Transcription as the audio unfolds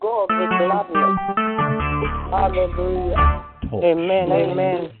gladness. Hallelujah. Amen.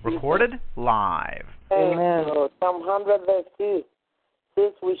 Amen. Recorded live. Amen. Psalm 100 verse 2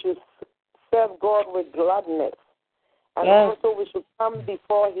 says we should serve God with gladness. And also we should come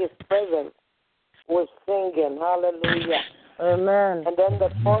before his presence with singing. Hallelujah. Amen. And then the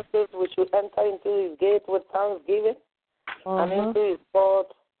fourth says we should enter into his gate with thanksgiving and into his court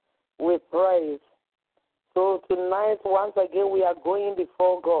with praise. So tonight, once again, we are going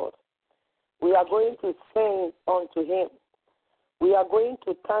before God. We are going to sing unto him. We are going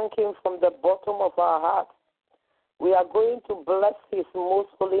to thank him from the bottom of our heart. We are going to bless his most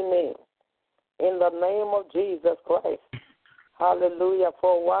holy name in the name of Jesus Christ. Hallelujah.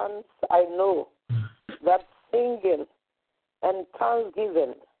 For once I know that singing and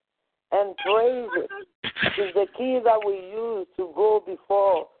thanksgiving and praise is the key that we use to go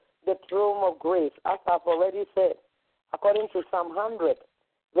before the throne of grace. As I've already said, according to Psalm 100,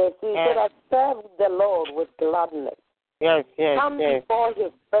 verse 2, said, I serve the Lord with gladness. Yes. Come before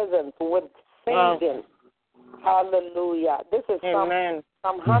his presence with singing. Hallelujah. This is Psalm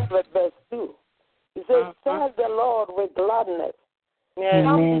 100, verse 2. He says, serve the Lord with gladness.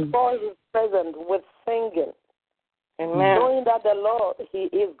 Come before his presence with singing. Knowing that the Lord, he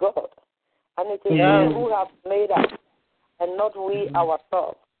is God. And it is he who has made us, and not we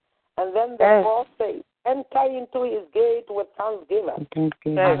ourselves. And then the verse says, enter into his gate with thanksgiving, and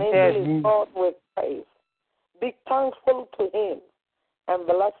into his court with praise. Be thankful to him, and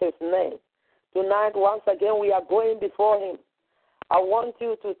bless his name. Tonight, once again, we are going before him. I want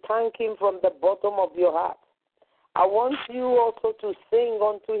you to thank him from the bottom of your heart. I want you also to sing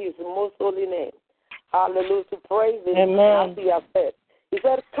unto his most holy name. Hallelujah, to praise him, as he has said. He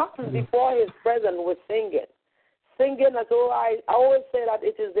said, come before his presence with singing. Singing, as I always say that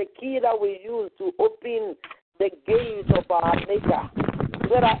it is the key that we use to open the gate of our Maker. He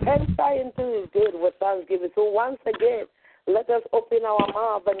said, I enter into his gate with thanksgiving. So once again, let us open our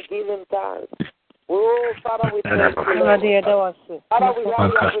mouth and give him thanks. Oh, Father, we thank you. Father, we have you, Lord. Father, we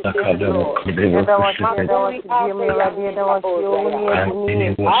appreciate you, Lord.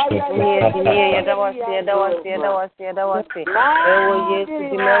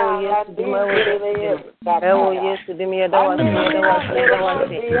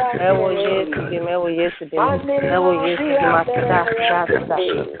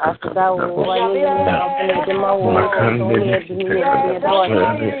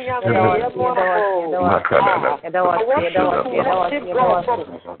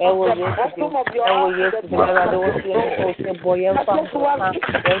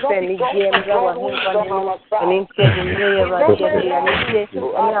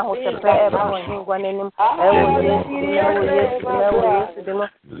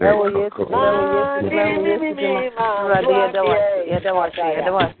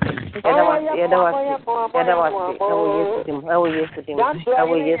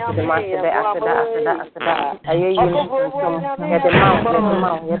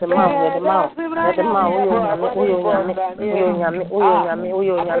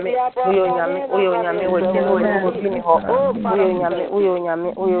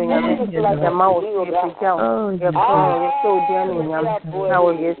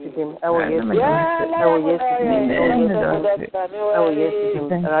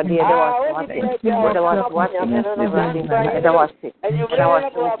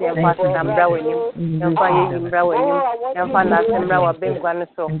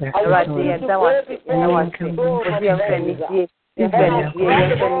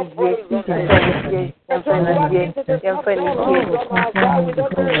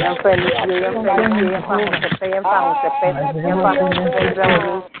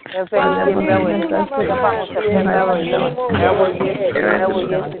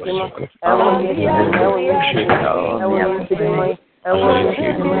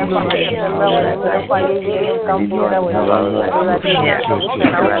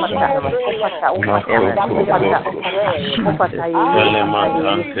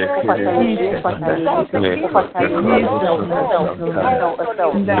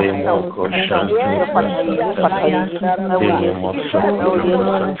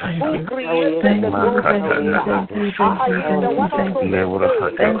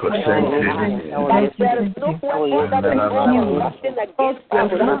 coming against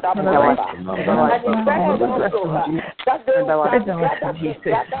us with that and you said also that they will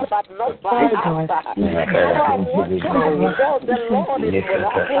gather but not by us. Because the Lord is with us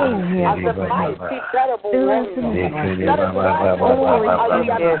as the mighty, terrible warrior. That is why because he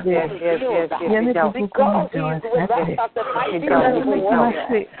is with us as the mighty, terrible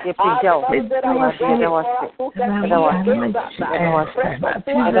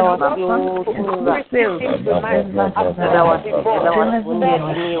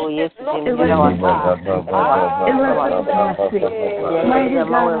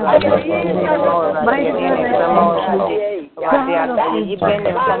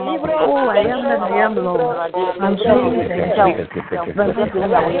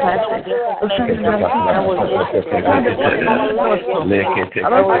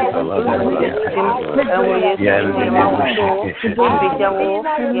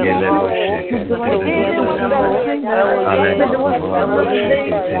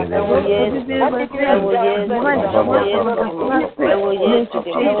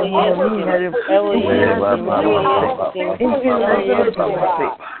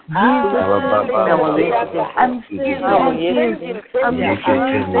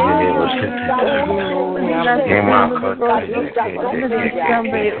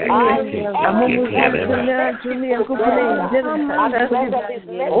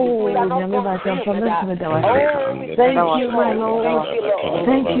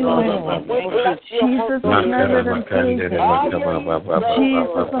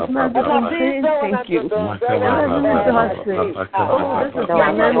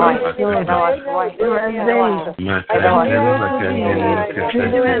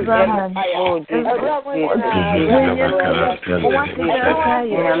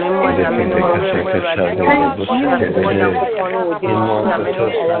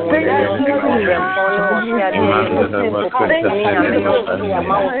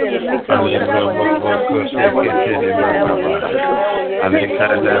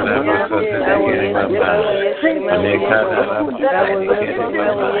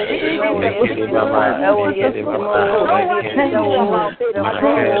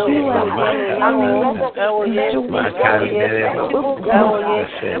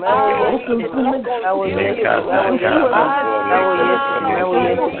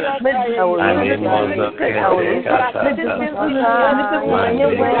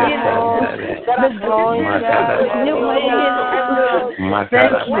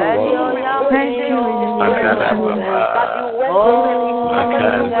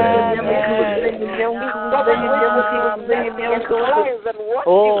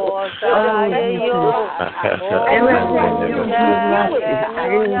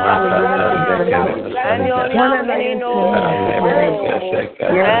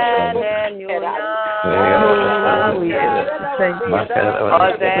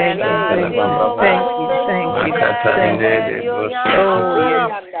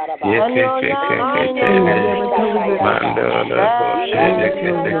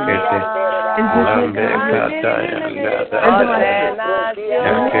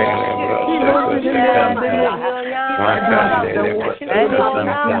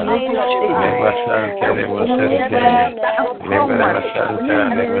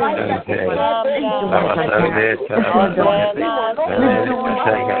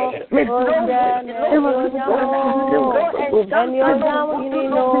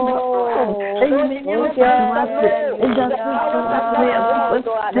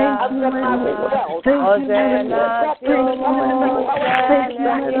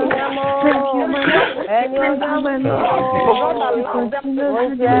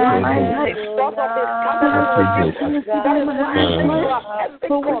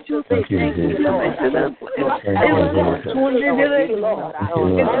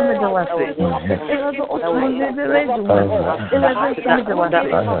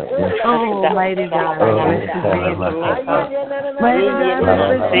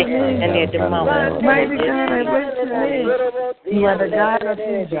You are the God of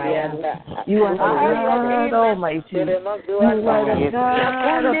Israel. You are the God Almighty. You are the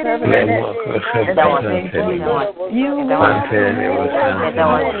God of heaven and earth.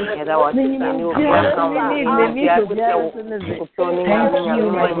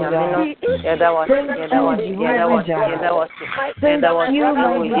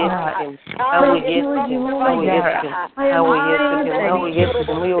 You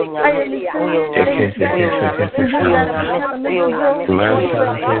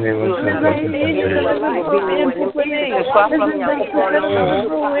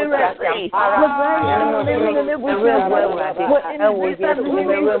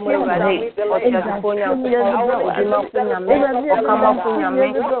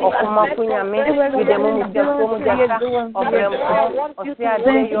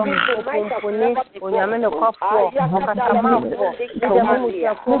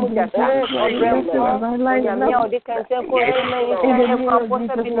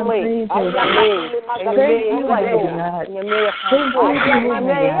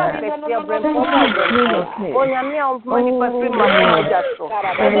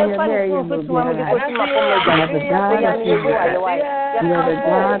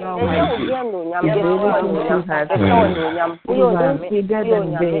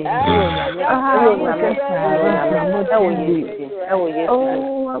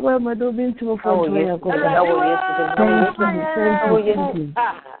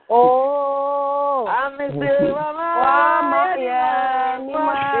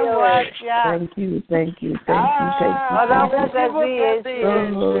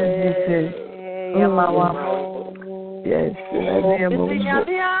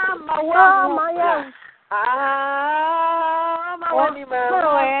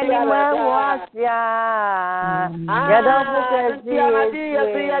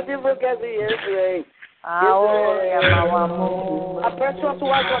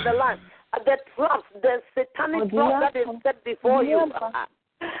The trust, the satanic trust that is set before you.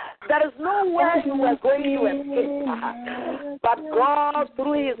 There is nowhere you were going to escape. But God,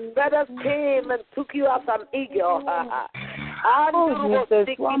 through His brothers, came and took you as an eagle.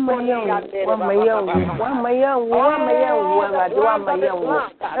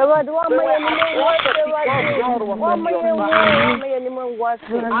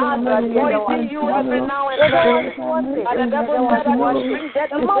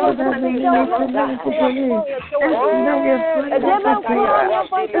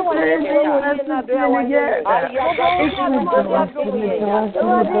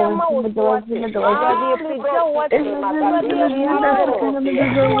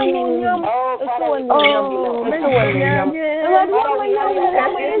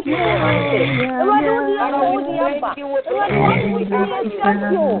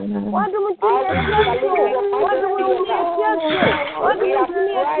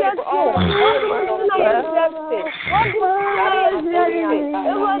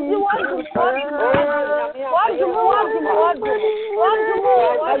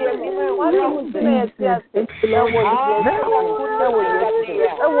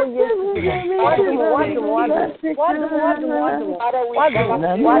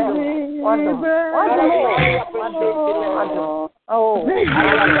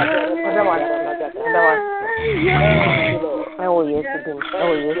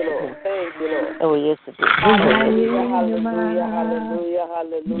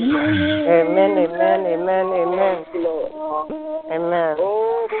 Amen.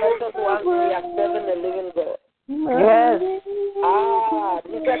 Oh, precious one, we are serving the living God. Yes.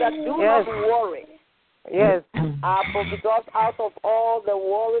 He said that do not worry. Yes. For because out of all the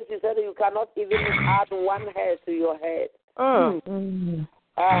worries, he said you cannot even add one hair to your head.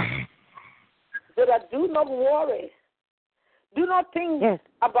 So that do not worry. Do not think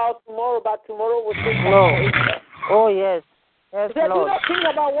about tomorrow, but tomorrow will take place. Oh, yes. Yes, Lord. Do not think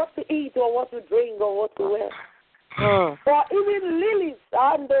about what to eat or what to drink or what to wear. For even lilies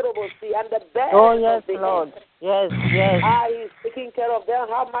are endurable, and the birds of the Lord. Yes. He is taking care of them.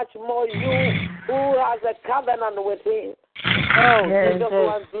 How much more you who has a covenant with Him?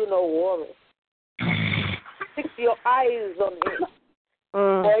 Do not worry. Fix your eyes on Him.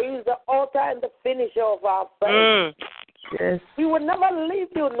 For He is the author and the finisher of our faith. Yes. He will never leave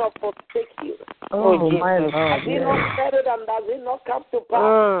you nor forsake you. My Lord. Has He not said it, and does it not come to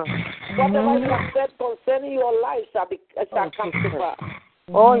pass? Whatever you have said concerning your life shall come to pass.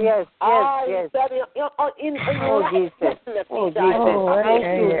 Oh, yes. He said in Jesus.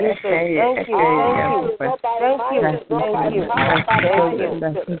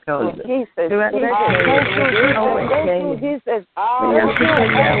 Thank you, Jesus.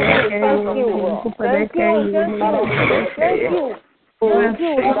 Thank you. Thank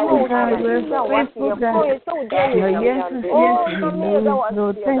you, faithful God. Faithful God. Yes, Lord.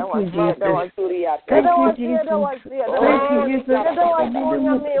 Thank you, Jesus. Thank you, Jesus. Thank you, Jesus. I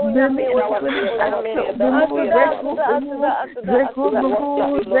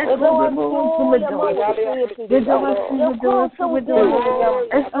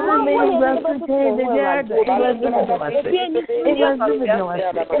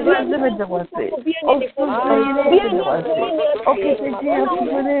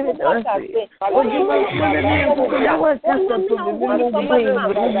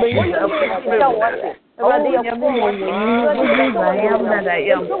am that I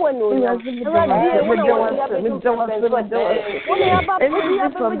am.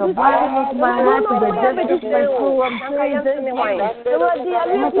 From the bottom of my heart to the depths of my soul, I'm praising you. From the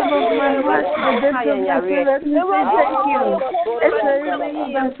bottom of my heart to the depths of my soul, let me say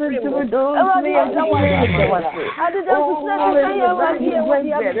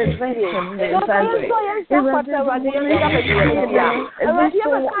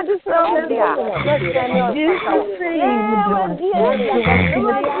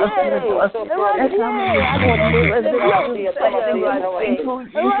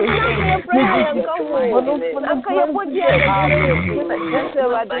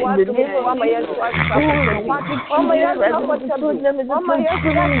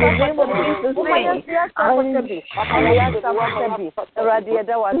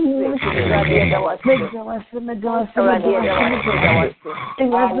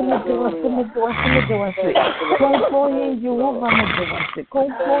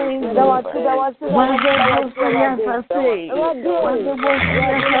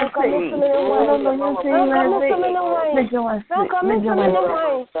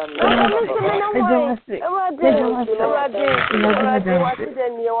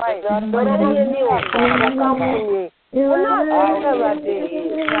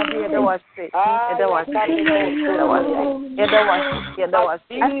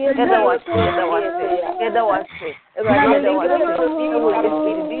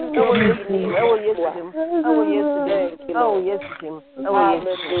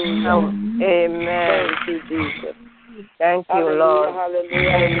thank you. Thank you, Lord.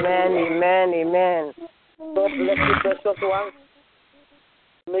 Amen, amen, amen. God bless you, precious ones.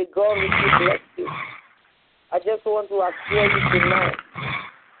 May God richly bless you. I just want to assure you tonight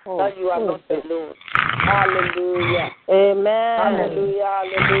that you are not alone. Hallelujah. Amen. Hallelujah,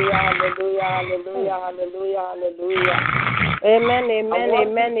 hallelujah, hallelujah, hallelujah, hallelujah, hallelujah. Amen, amen,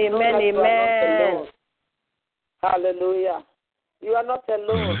 amen, amen, amen. Hallelujah. You are not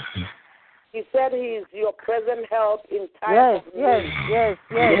alone. He said he is your present help in time of need. Yes.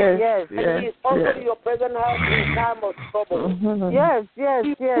 And he is also your present help in time of trouble. Yes.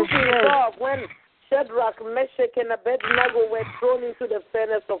 He took himself when Shadrach, Meshach, and Abednego were thrown into the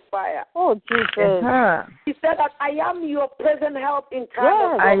furnace of fire. Oh, Jesus. He said that I am your present help in time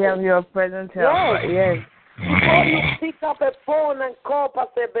of trouble. I am your present help. Yes. Before you pick up a phone and call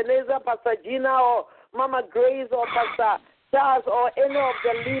Pastor Ebenezer, Pastor Gina, or Mama Grace, or Pastor Charles, or any of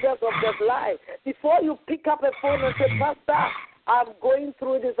the leaders of this life, before you pick up a phone and say, Pastor, I'm going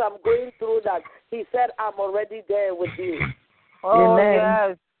through this, I'm going through that, he said, I'm already there with you. Oh,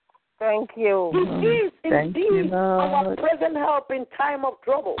 yes. Thank you. He is indeed our present help in time of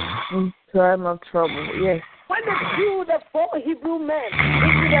trouble. In time of trouble, yes. When they threw the 4 Hebrew men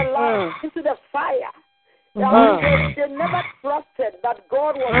into the fire, they never trusted that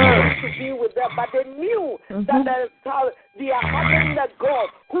God was going to be with them, but they knew that they are having the God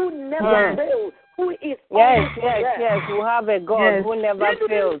who never fails, who is always there. Yes, who have a God who never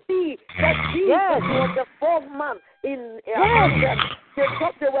fails. They didn't see that Jesus was the 4th man in among them. They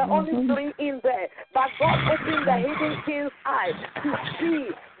thought there were only 3 in there, but God opened the hidden king's eyes to see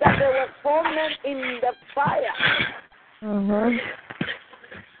that there were 4 men in the fire.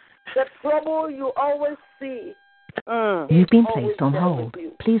 The trouble you always see. You've been placed on hold.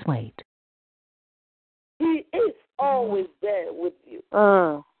 Please wait. He is always there with you.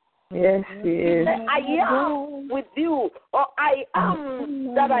 Yes, he is. I am with you, or I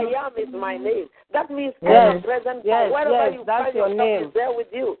am that I am is my name. That means present. Wherever you find yourself is there with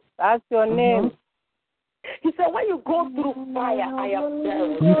you. That's your name. He said, when you go through fire, I am there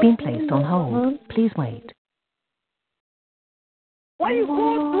with you. You've been placed on hold. Please wait. When you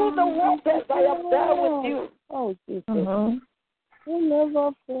go through the waters, I am there with you. Oh, Jesus. He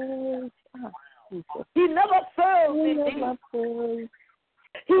never fails. He never fails.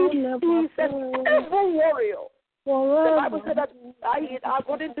 He is an evil warrior. The Bible said that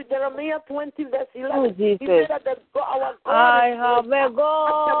according to Jeremiah 20 verse 11, he said that our God I have a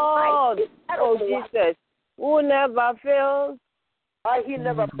God. Oh, Jesus, who never fails. He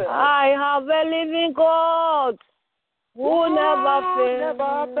never fails. I have a living God who never fails.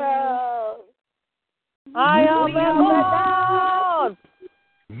 I have a God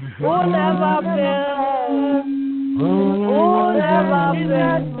who never fails. Who never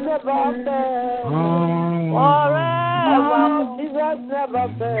fails. Forever. Jesus never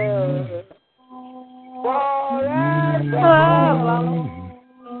fails. Forever.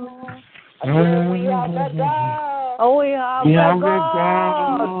 We have a God. Oh, we have a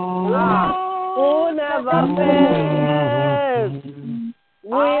God who never fails.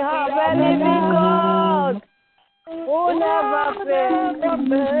 We have a living God who never fails.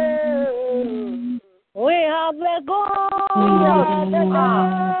 We have a God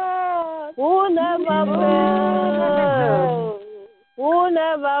who never fails. Who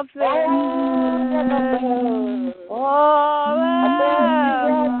never fails. Forever.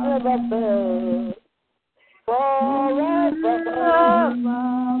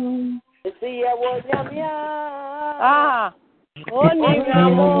 See, I want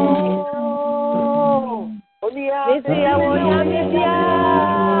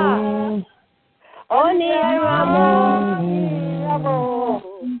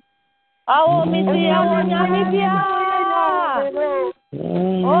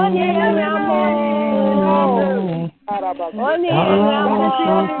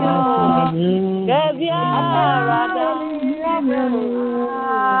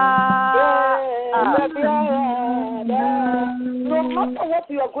no matter what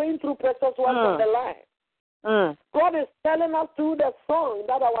you are going through, precious ones on the line, God is telling us through the song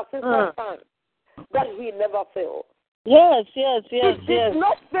that our sister sang that He never fails. Yes. He did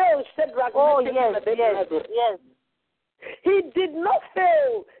not fail Shadrach. Yes. He did not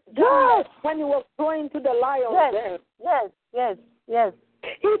fail Daniel when he was thrown into the lion's den. Yes.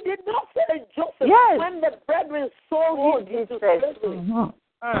 He did not fail Joseph when the brethren sold him into slavery.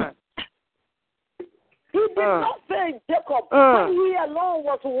 He did not fail Jacob when he alone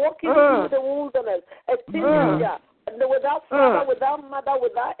was walking through the wilderness, a teenager, without father, without mother,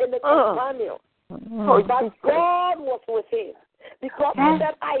 without any companion. But God was with him. Because he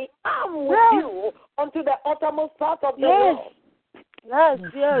said, I am with you unto the uttermost part of the world. Yes.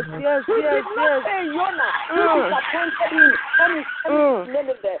 He did not say Jonah. He disappointed him when he sent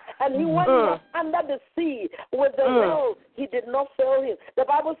Nineveh. And he went under the sea with the whale. He did not fail him. The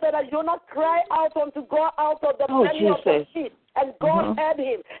Bible said that Jonah cried out unto God out of the belly of the fish. And God heard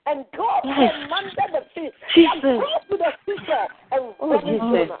him. And God commanded the fish and go to the seashore and vomit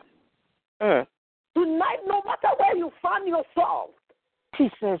Jonah. Tonight, no matter where you find yourself,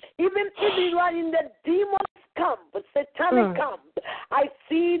 Jesus. Even if you are in the demon's camp, satanic camp, I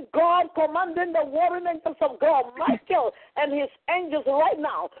see God commanding the warring angels of God, Michael and his angels right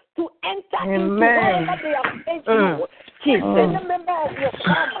now, to enter into wherever they have placed you. Any member of your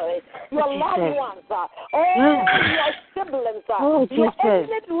family, your loved ones, your siblings, your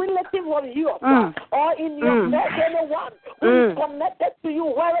any relative of yours, or in your bed, anyone who is connected to you,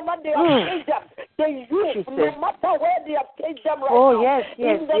 wherever they have placed them, they use, no matter where they have placed them right now.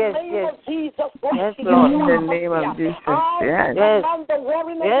 In the name of Jesus Christ. Yes, Lord. In the name of Jesus. I command the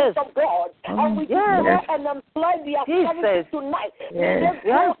warring angels of God. And we declare and employ their services tonight. They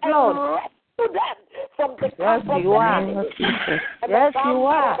go and rescue them from the camp of the enemy. Yes, you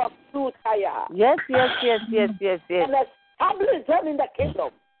are. Yes. And establish them in the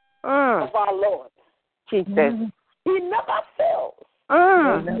kingdom of our Lord. Jesus. He never fails.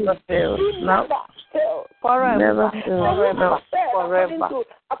 Never fails. He never fails. Forever.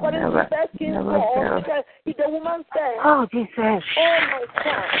 According to 1 Kings 4, the woman said, Oh, Jesus. Oh, my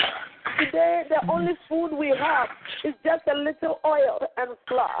son, today the only food we have is just a little oil and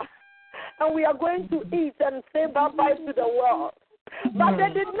flour. And we are going to eat and say bye-bye to the world. But they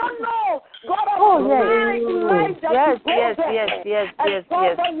did not know God was calling Elijah to go there and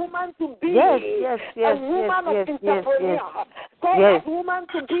call that woman to be a woman of entrepreneur. Call that woman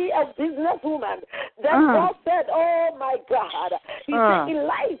to be a businesswoman. Then God said, oh my God. He said,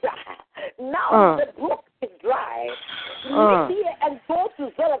 Elijah, now the brook is dry. Leave here and go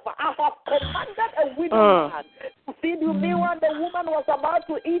to Zarephath. I have commanded a widow man to feed you. Meanwhile, the woman was about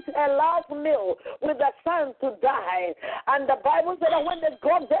to eat her last meal with the son to die. And the Bible said that when they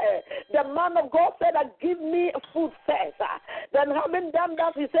got there, the man of God said, give me food first. Then having done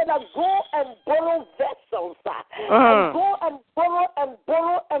that, he said, go and borrow vessels. And go and borrow and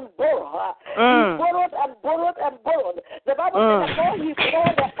borrow and borrow. He borrowed and borrowed and borrowed. The Bible said the more he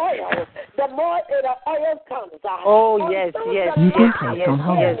poured the oil, the more the oil comes. Oh, yes. You've been placed on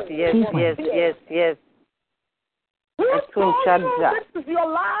hold. Please wait. Yes. Who told you this is your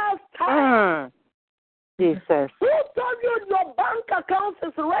last time? Jesus. Who told you your bank account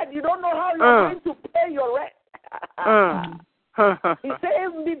is red? You don't know how you're going to pay your rent. He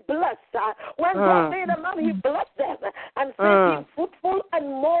said, be blessed. When God made a man, he blessed them and said, be fruitful and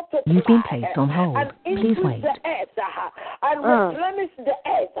multiply. You've been placed on hold. And Please wait. the earth and replenish the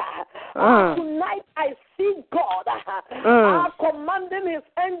earth. Tonight I see God commanding his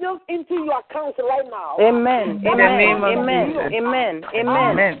angels into your accounts right now. Amen. Amen. Amen. Amen.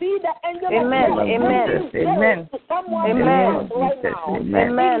 Amen. I see the angels Amen. Amen. Amen. Amen. Right now.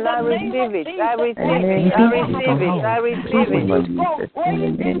 Amen. I receive it. I receive it. I receive it. I receive it.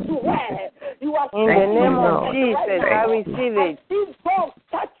 You are in the name of Jesus, I receive it. I see God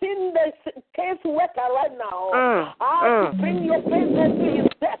touching the case worker right now. To bring your faith into his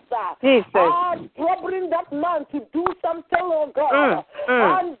death. Jesus. Troubling that man to do something, oh God.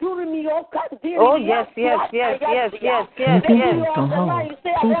 Oh, yes, yes, yes, yes, yes, yes, yes.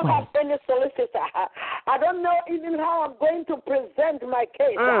 I don't know even how I'm going to present my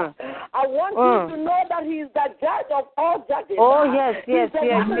case. I want you to know that he is the judge of all judges. Oh, yes, yes,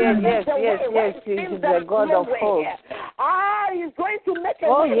 yes, yes, yes, yes, yes. He is the God of hope. He's going to make a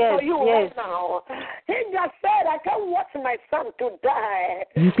way for you right now. He just said, I can't watch my son to die.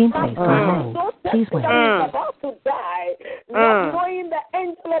 You've been placed on hold. Please wait. He's about to die. Not knowing the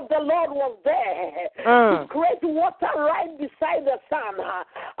angel of the Lord was there to create water right beside the sun.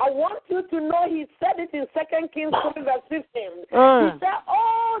 I want you to know he said it in 2 Kings 3 verse 15. He said,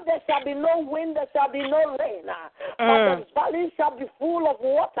 oh, there shall be no wind, there shall be no rain, but the valley shall be full of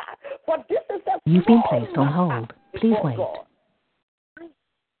water. For this is a You've been placed on hold. Please wait.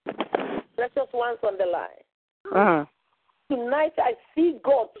 Precious ones on the line. Tonight I see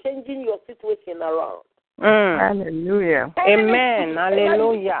God changing your situation around. Hallelujah. Amen.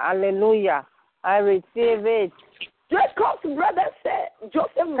 Hallelujah. Hallelujah. I receive it. Jacob's brother said,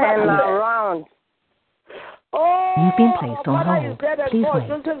 Joseph and around. Oh, you've been placed on hold. Please wait.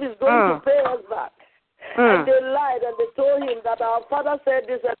 Joseph is going to pay us back. And they lied and they told him that our father said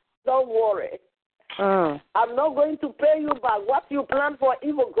this, and don't worry. I'm not going to pay you back. What you planned for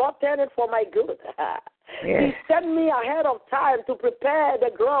evil, God turned it for my good. He sent me ahead of time to prepare the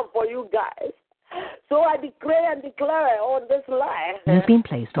ground for you guys. So I declare and declare on this line. You've been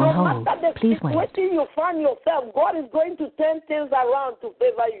placed on hold. Please wait. What you find yourself, God is going to turn things around to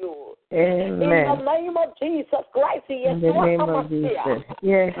favor you. Amen. In the name of Jesus Christ, in the name of Jesus.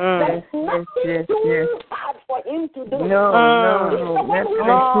 Yes, there's nothing too hard for him to do. No. Nothing too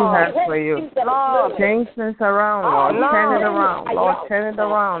hard for you. Lord, change things around, Lord. Turn it around. Lord, turn it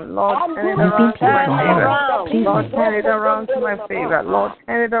around. Lord, turn it around. Lord, turn it around to my favor. Lord,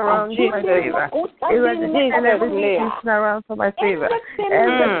 turn it around to my favor. And everything around for my favor.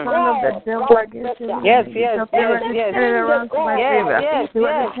 Every son of the devil against me. Yes. Turn it around to my favor.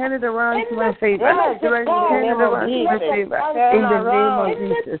 Turn it around to my favor. Turn it around to my favor. In the name of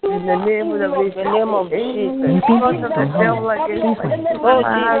Jesus. In the name of Jesus. Son of the devil against my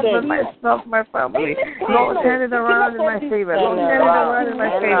husband, myself, my family. Lord, turn it around in my favor. Lord, turn it around in my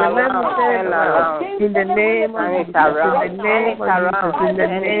favor. Let me turn it around. In the name of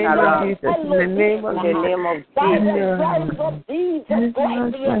Jesus. In the name of Jesus. In the name of Jesus. In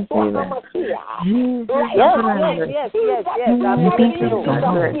the name of Jesus. Yes.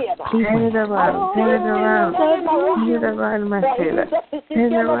 Turn it around my favor.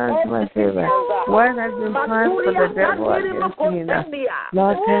 Turn it around my favor. What has been planned for the devil against me now?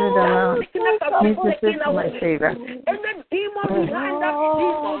 Lord, turn it around. Jesus is my favor. And the demon behind that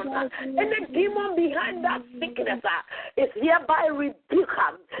demon, and the demon behind that sickness is hereby rebuked.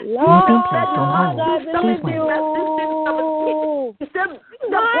 You've been placed on hold. Please wait. He said, bring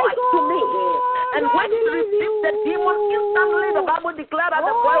the boy to me. And when he received the demon, instantly the Bible declared that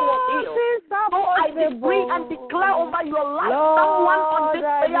the boy was healed. So I decree and declare over your life, someone on this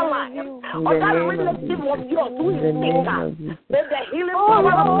prayer line, or that relative of yours who is sick, may the healing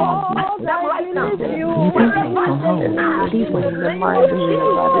power of God touch them right now. You've been placed on hold. Please wait.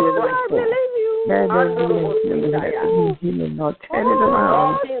 Lord, turn it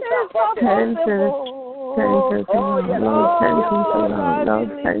around. Turn it around. Lord, turn it around.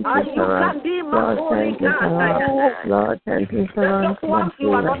 Lord, turn it around. Lord, turn it around to my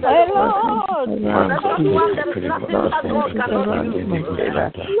favor. Lord, turn it around to my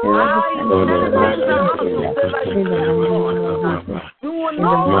favor.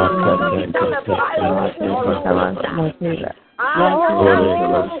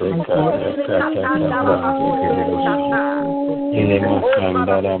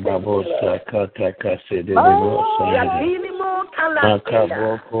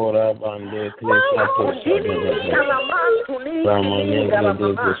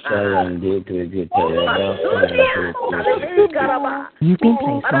 You've been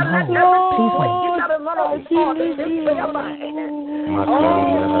placed on hold. Please wait.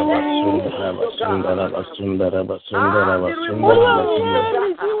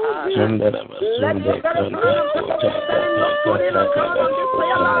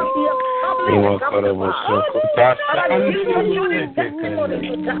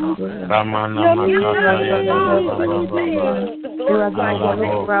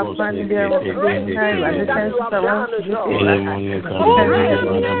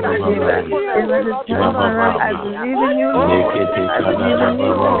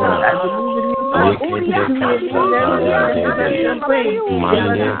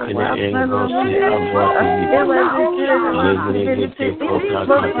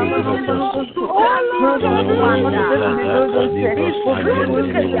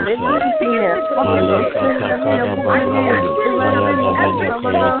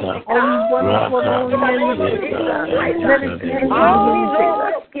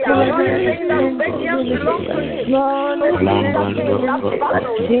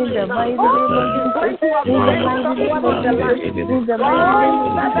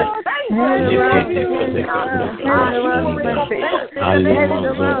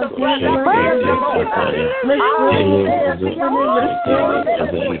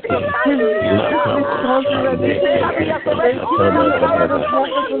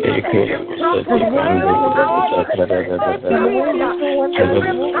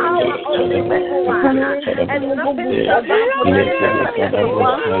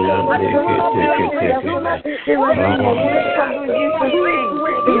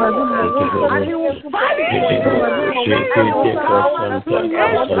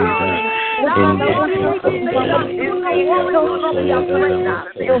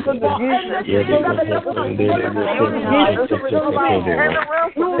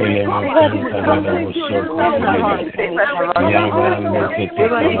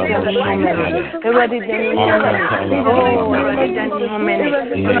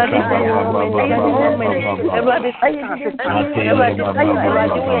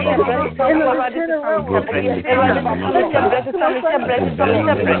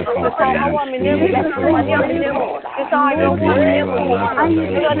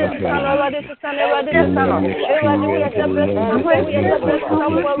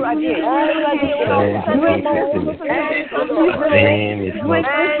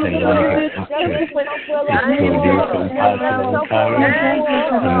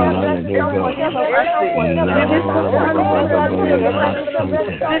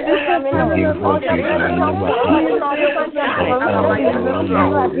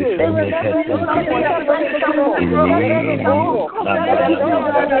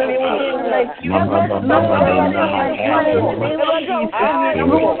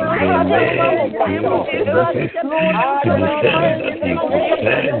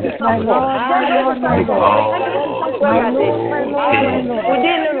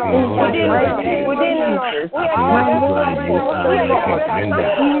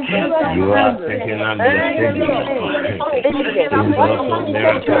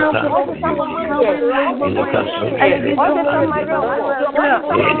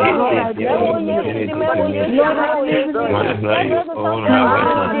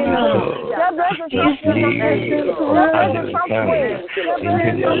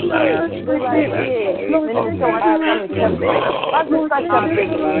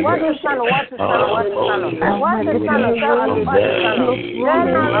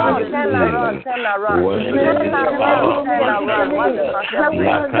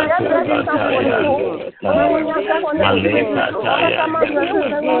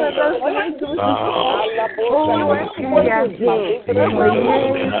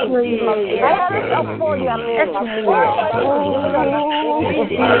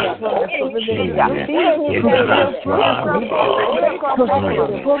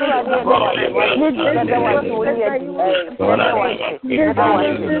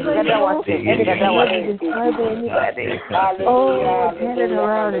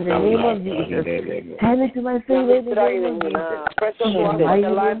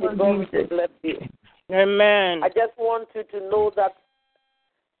 Amen. I just want you to know that,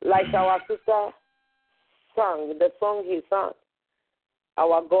 like our sister sang, the song he sang,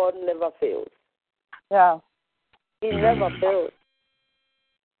 our God never fails. Yeah. He never fails.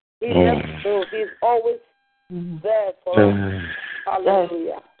 He never fails. He's always there for us.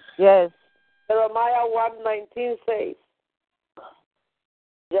 Hallelujah. Yes. Jeremiah 1:19 says,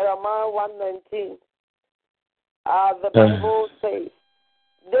 Jeremiah 1:19, the Bible says,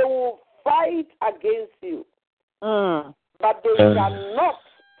 they will fight against you, but they shall not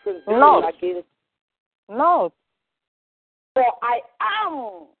prevail against you. No. For I am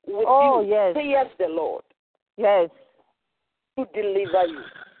with you, says the Lord. Yes. To deliver you.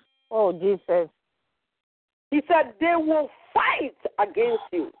 Oh, Jesus. He said, they will fight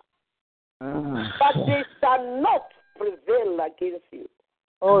against you, but they shall not prevail against you.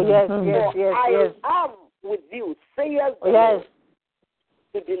 Oh, yes, I am with you, says the Lord,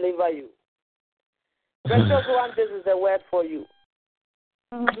 to deliver you. Precious one, this is the word for you.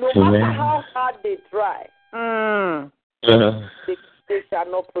 No matter how hard they try, they shall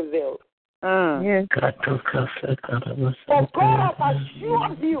not prevail. Yes. For God has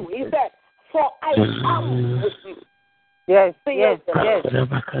assured you, he said, for I am with you. Yes. To deliver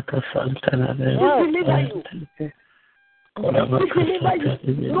you. No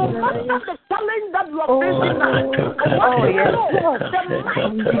matter the challenge that you are facing now,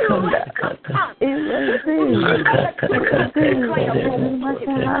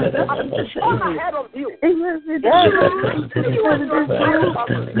 ahead of you.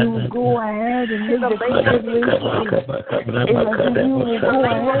 You go ahead and make the crooked way straight. You go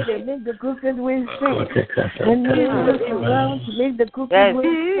ahead and make the crooked way straight. And you look around to make the crooked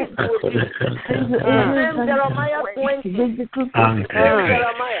way straight. Jeremiah 20. Let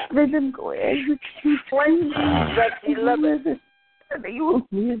them go execute 20 verse 11. The Lord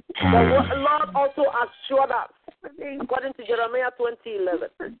also assured us, according to Jeremiah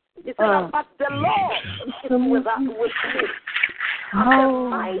 20:11. He said, but the Lord is with me. The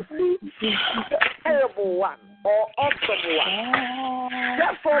mighty, terrible one, or awesome one.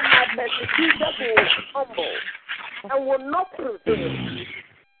 Therefore, my persecutors will humble and will not prevail.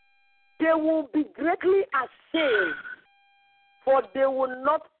 They will be greatly ashamed, for they will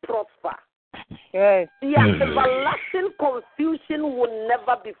not prosper. Yes. Their everlasting confusion will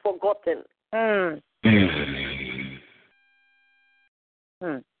never be forgotten.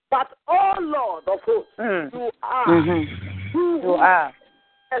 But, oh Lord of hosts, you are. You are.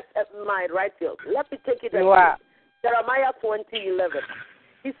 At my right field. Let me take it again. Jeremiah 20:11.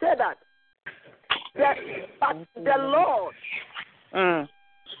 He said that but the Lord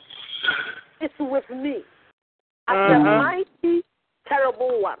is with me as the mighty,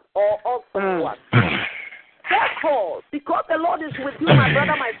 terrible one, or awesome one. Therefore, because the Lord is with you, my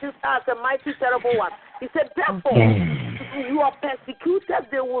brother, my sister, as a mighty, terrible one, he said, therefore, if you are persecuted,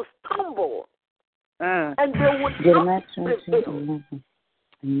 they will stumble, and they will not prevail.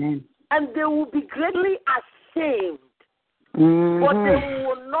 Amen. And they will be greatly ashamed, but they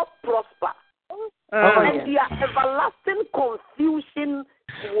will not prosper. And their everlasting confusion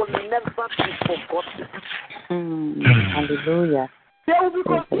will never be forgotten. Hallelujah. They will be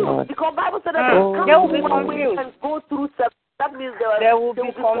confused because the Bible said that they will be confused and go through steps. That means they will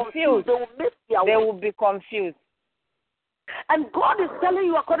be confused. They will miss their way. They will be confused. And God is telling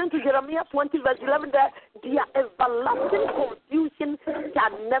you, according to Jeremiah 20, verse 11, that their everlasting confusion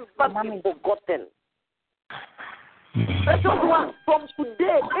shall never be forgotten. That's one. From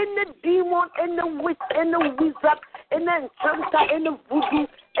today, any demon, any witch, any wizard, any enchanter, any voodoo,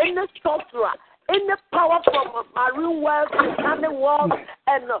 any sorcerer, any power from marine world, satanic world,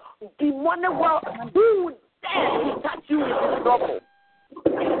 and demonic world, who would dare to touch you with trouble?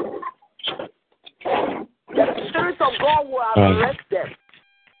 The Spirit of God will arrest them.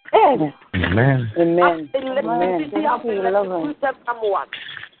 Amen. Amen.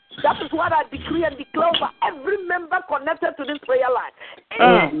 That is what I decree and declare for every member connected to this prayer line.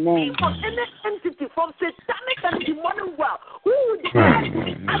 Any entity from satanic and demonic world who would dare to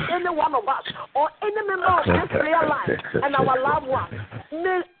ask any one of us or any member of this prayer line and our loved ones,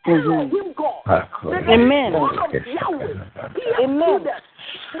 may Elohim God, may the God of Yahweh be through them.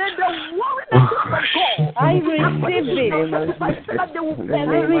 May the warriors of God, I receive it. They will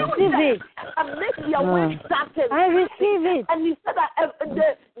I receive it. And make their way certain. I receive it. And he said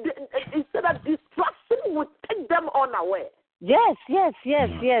that destruction would take them unaware. Yes.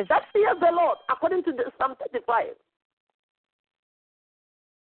 That fears the Lord, according to Psalm 35.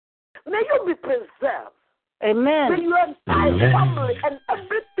 May you be preserved. Amen. May your entire family and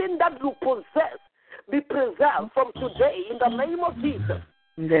everything that you possess be preserved from today in the name of Jesus.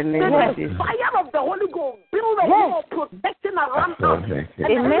 May the fire of the Holy Ghost build a wall protecting around us.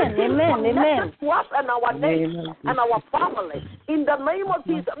 Amen. To us and our nation and our family. In the name of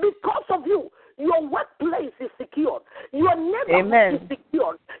Jesus. Because of you, your workplace is secured. Your neighborhood is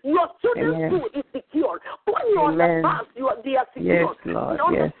secured. Your children's school is secured. When you're on the bus, they are secured.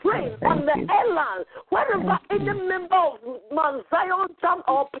 On the train, on the airline, wherever any member of MOUNTZION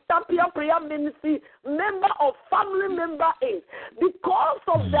or Champion Prayer Ministry, member or family member is, because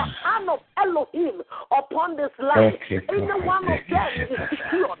of the hand of Elohim upon this land. Any one of them is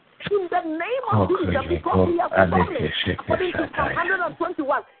secured. In the name of Jesus, because he has promised, according to Psalm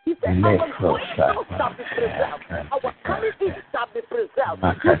 121, he said, our going out shall be preserved, our coming in shall be preserved.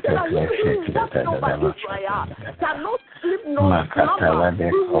 He said that he just over Israel shall not sleep nor slumber. He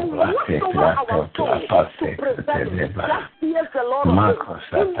will watch over our souls to preserve it. That hears the Lord of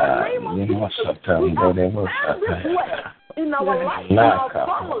hosts. In the name of Jesus, we have everywhere in our life, in our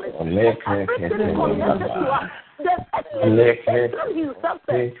families, everything connected to us. The enemy himself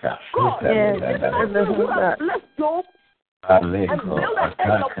said, God, it's not you who has blessed Job and build a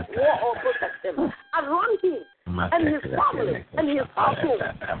hedge of war or protect him, around him and his family and his household,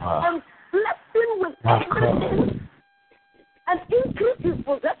 and bless him with everything and increase his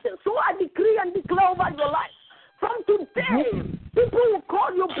possession. So I decree and declare over your life. From today, people will call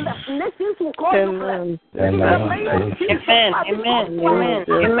you blessed. Nations will call you blessed. Amen. Amen. Amen.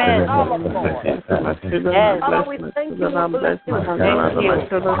 Amen. Father, we thank you. Bless you. Thank you.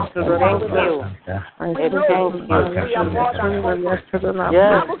 Thank you. We are more than conquerors.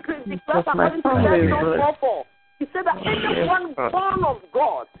 He said that anyone born of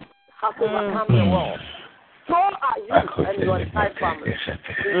God has overcome the world. So are you and your entire family.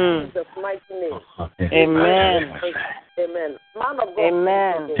 In Jesus' mighty name. Amen. Amen. Man of God.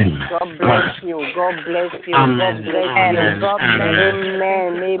 Amen. God bless you. God bless you. God bless you. God bless you.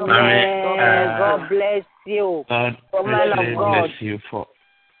 Amen. Amen. God bless you. God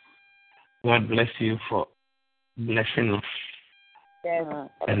bless you for blessing us. Yes.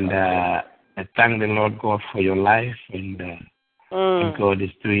 And I thank the Lord God for your life and what God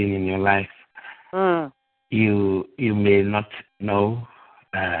is doing in your life. You may not know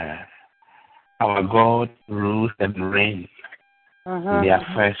our God rules and reigns in the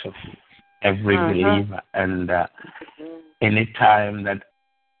affairs of every believer. And any time that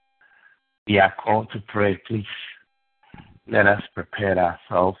we are called to pray, please let us prepare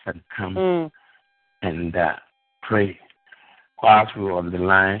ourselves and come and pray. Whilst we're on the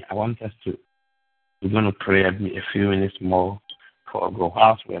line, I want us to, we're going to pray a few minutes more before I go.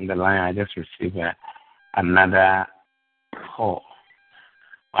 Whilst we're on the line, I just received another call.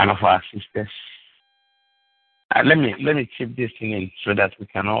 One of our sisters. Let me keep this thing in so that we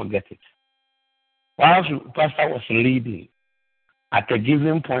can all get it. While Pastor was leading, at a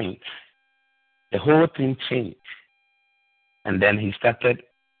given point, the whole thing changed. And then he started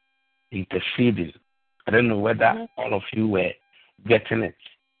interceding. I don't know whether all of you were getting it.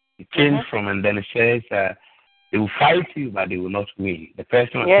 It came from, and then it says, they will fight you, but they will not win. The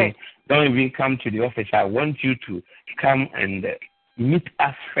person will say, don't even come to the office. I want you to come and meet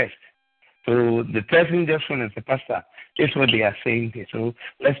us first. So the person just went and said, Pastor, this is what they are saying here. So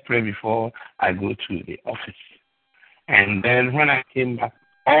let's pray before I go to the office. And then when I came back,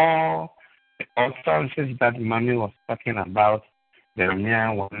 all the utterances that Mommy was talking about,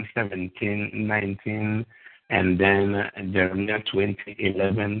 Jeremiah 1:17-19, and then Jeremiah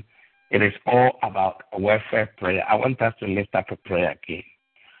 20:11, it is all about a welfare prayer. I want us to lift up a prayer again.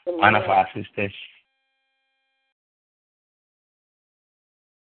 One of our sisters,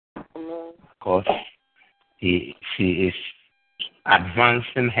 of course, she is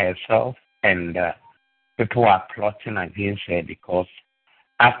advancing herself, and people are plotting against her because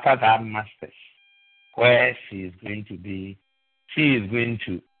after that master's, where she is going to be, she is going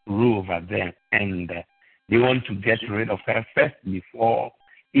to rule over them, and they want to get rid of her first before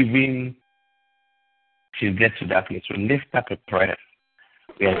even she gets to that place. So lift up a prayer.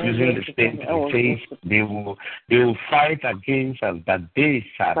 We are using the statement to say they will fight against us, but they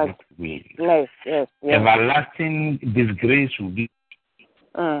shall not win. Yes. Everlasting disgrace will be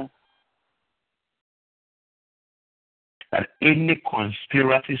that any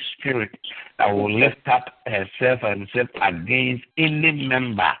conspiracy spirit that will lift up herself and himself against any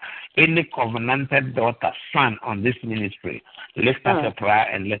member, any covenanted daughter, son on this ministry, lift up a prayer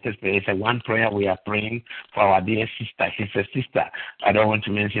and let us pray. It's a one prayer we are praying for our dear sister. She's a sister. I don't want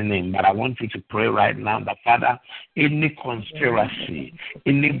to mention her name, but I want you to pray right now that, Father, any conspiracy,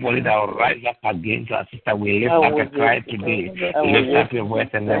 anybody that will rise up against our sister, we lift up a cry today. Lift up your voice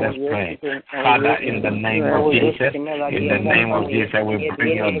and let us pray. Father, in the name of Jesus, we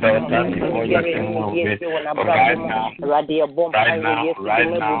bring your daughter before your throne of grace.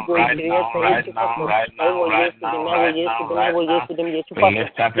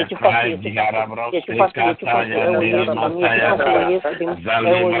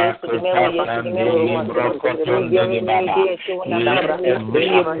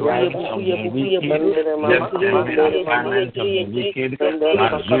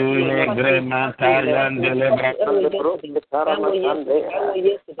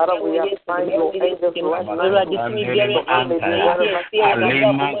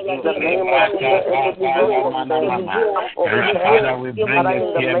 we bring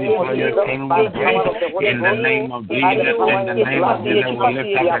it here before your throne. We pray in the name of Jesus. In the name of Jesus, we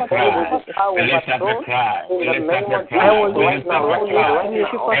lift up a cry. We lift up a cry. We lift up a cry. We lift up a cry.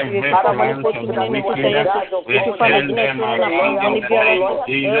 Every plans of the wicked, we send them around in the name of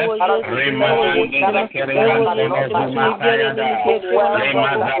Jesus.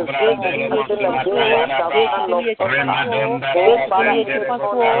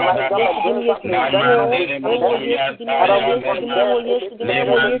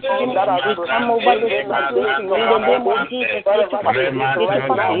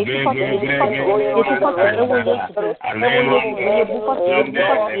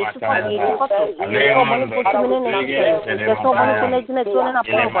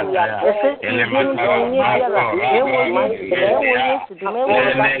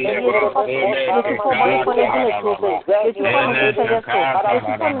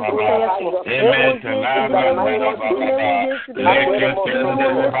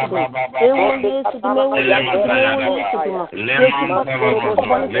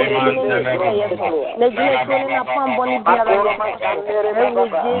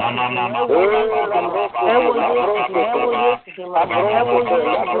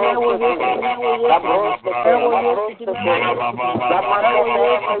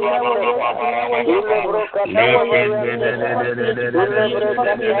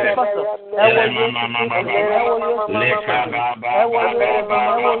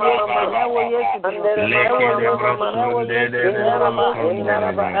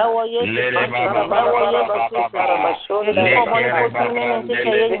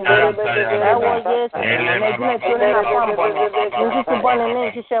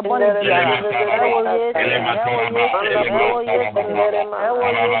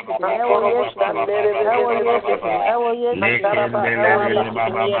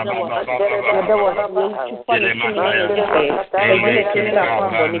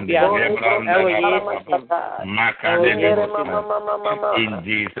 In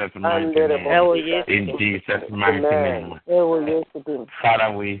Jesus' mighty name. In Jesus' mighty name. Father,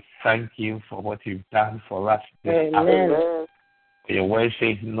 we thank you for what you've done for us this afternoon. Your word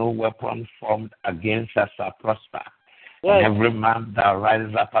says no weapon formed against us shall prosper. And every man that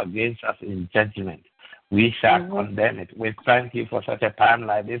rises up against us in judgment, we shall condemn it. We thank you for such a time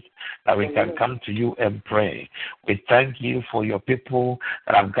like this that we can come to you and pray. We thank you for your people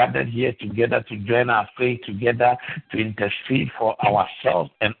that have gathered here together to join our faith together to intercede for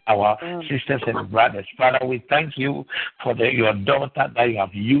ourselves and our sisters and brothers. Father, we thank you for your daughter that you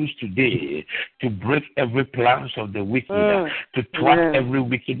have used today to break every plans of the wicked, to thwart every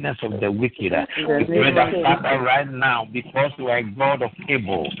wickedness of the wicked. We pray that, Father, right now, because you are a God of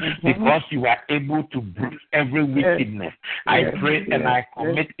able, because you are able to break every wickedness, I pray and I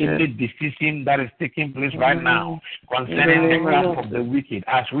commit any decision that is taking place right now concerning the camp of the wicked.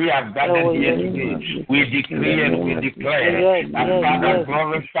 As we have gathered here today, we decree and we declare that, Father,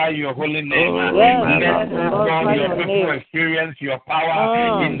 glorify your holy name. Let God, your people experience your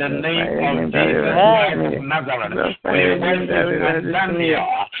power in the name of Jesus Christ of Nazareth. Where Daniel,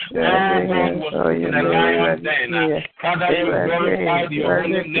 God was in the lion's den. Father, you glorified your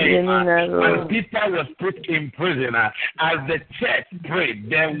holy name. When Peter was put in prison, as the church prayed,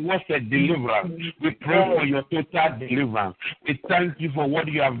 there was a deliverance. We pray for your total deliverance. We thank you for what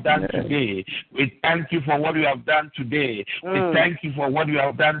you have done today. We thank you for what you have done today. We thank you for what you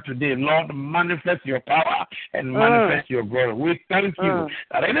have done today. Lord, manifest your power and manifest your glory. We thank you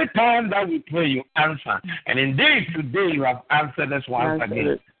that any time that we pray, you answer. And indeed, today you have answered us once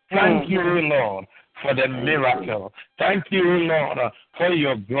again. Thank you, Lord, for the miracle. Thank you, Lord, for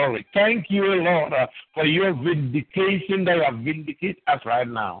your glory. Thank you, Lord, for your vindication that you have vindicated us right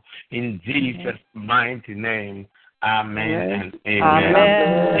now. In Jesus' mighty name. Amen and amen.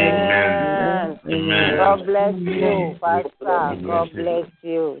 Amen. Amen. God bless you, Pastor. God bless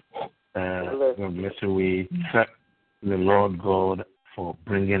you. God bless you. We thank the Lord God for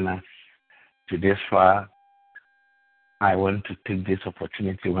bringing us to this far. I want to take this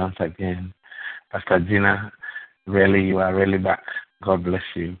opportunity once again. Pastor Gina, really, you are really back. God bless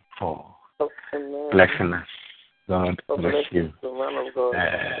you for blessing us. God bless you.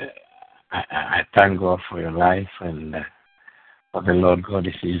 I thank God for your life and what the Lord God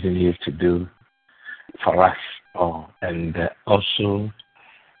is using you to do for us all. And also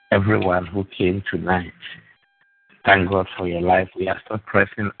everyone who came tonight. Thank God for your life. We are still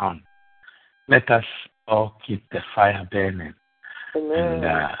pressing on. Let us all keep the fire burning. Amen.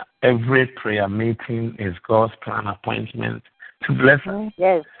 And every prayer meeting is God's plan appointment to bless us.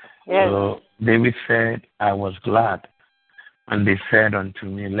 Yes. So David said, I was glad when they said unto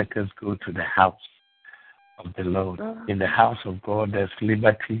me, let us go to the house of the Lord. In the house of God, there's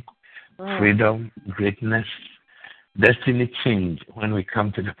liberty, freedom, greatness, destiny change when we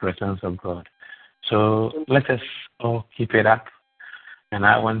come to the presence of God. So let us all keep it up. And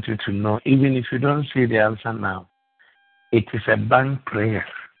I want you to know, even if you don't see the answer now, it is a bank prayer.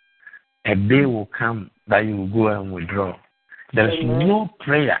 A day will come that you will go and withdraw. There is no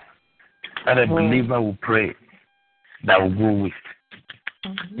prayer that a believer will pray that will go with.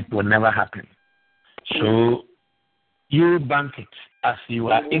 It will never happen. So you bank it as you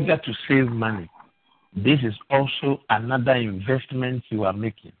are eager to save money. This is also another investment you are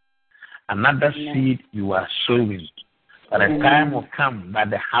making, another seed you are sowing. But a time will come that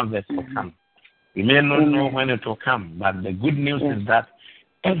the harvest will come. You may not know when it will come, but the good news is that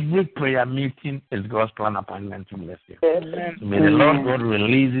every prayer meeting is God's plan appointment to bless you. May the Lord God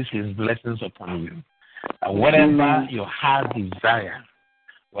releases his blessings upon you. And whatever your heart desire,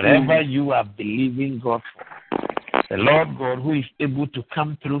 whatever you are believing God for, the Lord God who is able to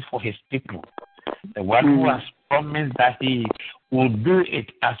come through for his people, the one who has promised that he will do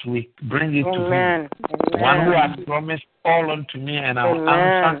it as we bring it to him, the one who has promised all unto me and I will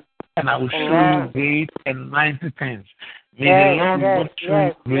answer and I will show you great and mighty things. May the Lord God show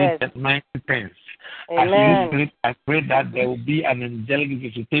you great and mighty things. As you sleep, I pray that there will be an angelic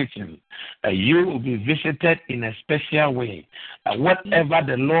visitation, that you will be visited in a special way, that whatever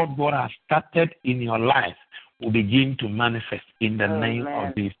the Lord God has started in your life will begin to manifest in the name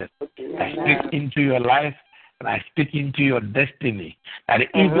of Jesus. I speak into your life and I speak into your destiny, that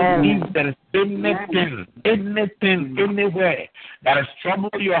even if there is anything, anywhere that has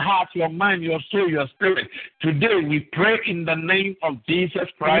troubled your heart, your mind, your soul, your spirit, today we pray in the name of Jesus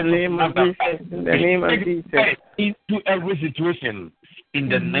Christ. In the name of Jesus. In the name of Jesus. Into every situation in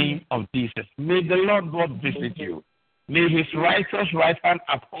the name of Jesus. May the Lord God visit you. May his righteous right hand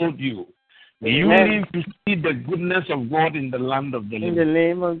uphold you. May you live to see the goodness of God in the land of the living. In the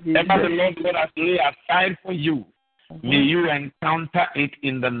name of Jesus. Whatever the Lord God has laid aside for you, may you encounter it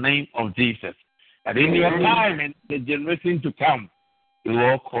in the name of Jesus. And in your time and the generation to come, we will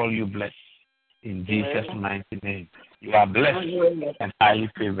all call you blessed. In Jesus' mighty name. You are blessed and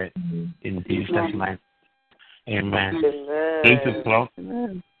highly favored. In Jesus' mighty name. Amen. 8 o'clock,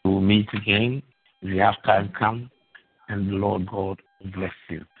 we will meet again. If you have time, come, and the Lord God will bless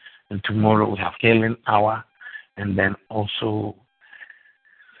you. And tomorrow we have healing hour, and then also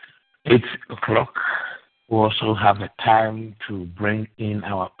 8 o'clock we also have a time to bring in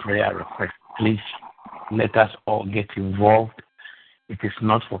our prayer request. Please let us all get involved. It is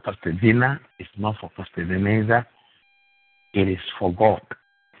not for Pastor Dina, it's not for Pastor Deneza. It is for God.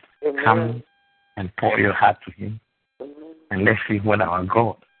 Come and pour your heart to him, and let's see what our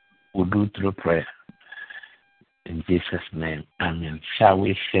God will do through prayer. In Jesus' name, amen. Shall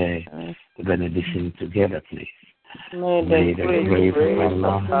we share the benediction together, please? May the grace of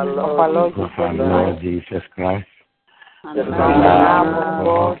our Lord Jesus Christ, the love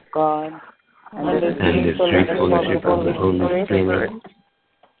of God, and the sweet fellowship of the Holy Spirit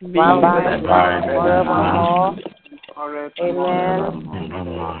be abide forevermore. Amen.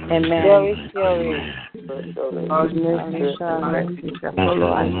 Amen.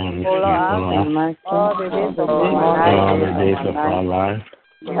 All the days of our life,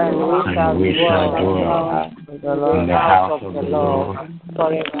 and we shall dwell in the house of the Lord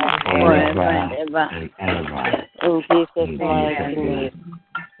forever and ever. In Jesus' name.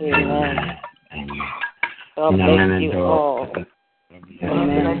 Amen. God bless you all.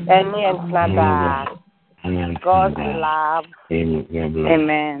 Amen. Amen. God's love.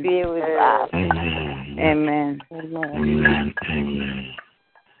 Amen. Be with us. Amen. Amen. Amen. Amen.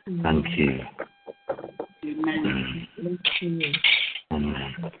 Thank you. Amen. Thank you.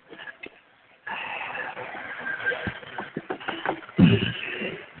 Amen.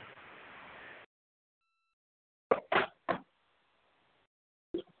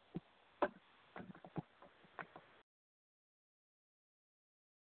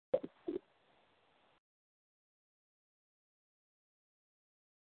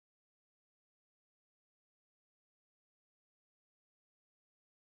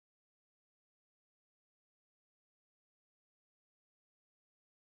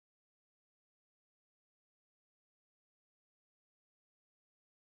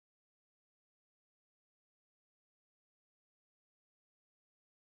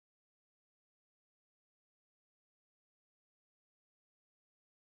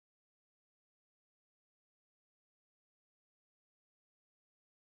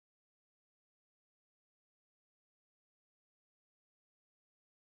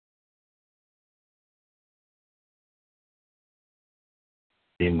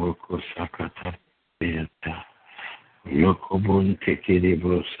 Imoko sakata yata. Lokobon tekiri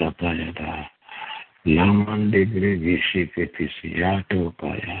brosata yada. Laman de gregishi petisiato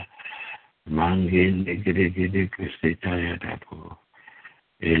paya. Mangin de gregidi kusita yada po.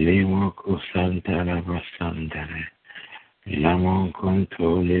 Elimoko santa rabasandare. Lamon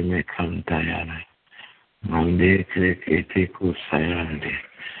contole me cantayana. Mande krekete kusayande.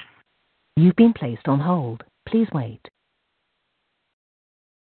 You've been placed on hold. Please wait.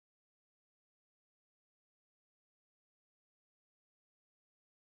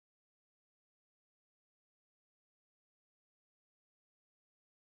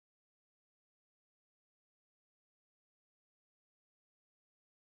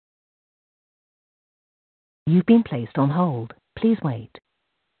 You've been placed on hold. Please wait.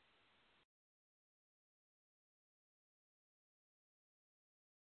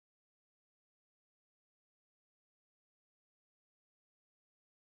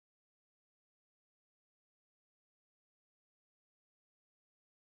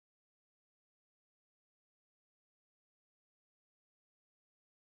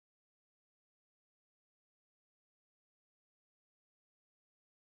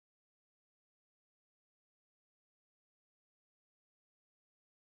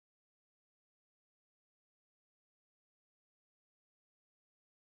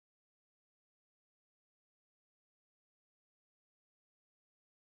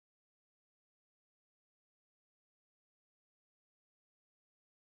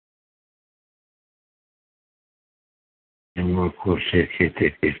 Imoko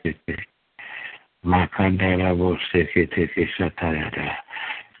sekete kete. Makandara bo sekete kesatayada.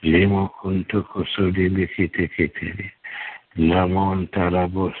 Limo kunto kosodi bikite kete. Lamon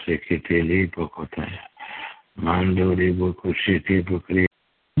tarabo sekete lipo kotaya. Mando ribo kushite bukri.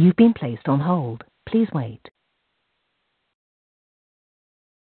 You've been placed on hold. Please wait.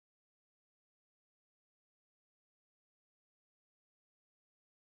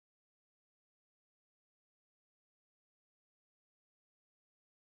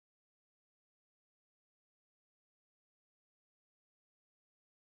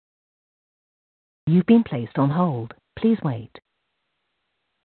 You've been placed on hold. Please wait.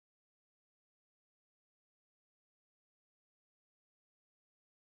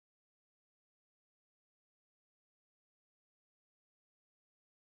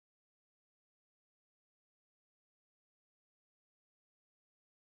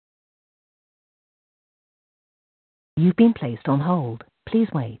 You've been placed on hold. Please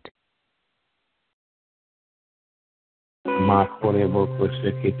wait. Makore boko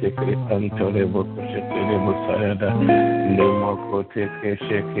sekete antore boko sekete busayada. Limo kote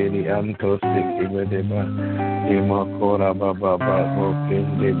keshekeri anto sekebe deba. Limo kora baba babo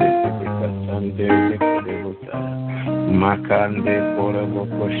kende beke kasande beke busaya. Makande kore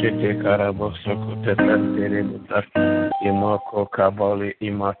boko shete karabo sokote tantere buta. Imoko kabali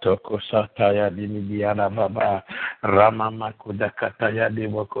imatoko sataya dimidiana baba. Rama makuda kataya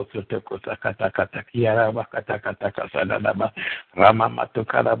diboko sotoko sakata kata kiara bakata kata kasada daba. Rama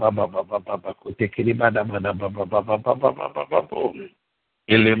matukara baba baba baba kutekiri bada bada baba baba baba baba baba.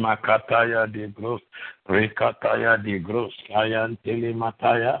 Ile makataya di gros, rekataya di gros, kayan tili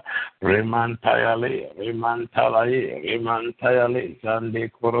mataya, remantayale, remantayale, zande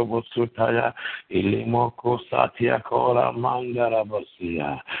korobosutaya, ilimoko satya kora mandara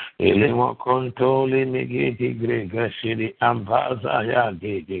bosia, ilimoko ntoli migiti gregashiri ambaza ya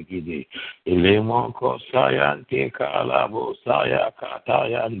gidi, ilimoko sayanti kalabo saya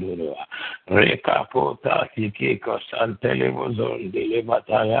kataya ndurua, rekapota tikiko santelevozon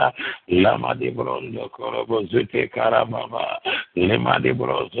bataya lama di brondo korobo zute karababa lema di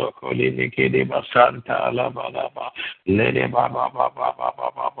brozo kolini kidi basanta laba lede baba baba baba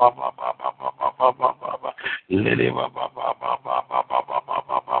baba baba baba lede baba baba baba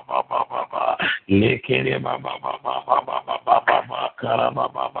baba baba lekere baba baba baba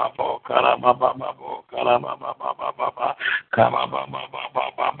karababa baba karababa baba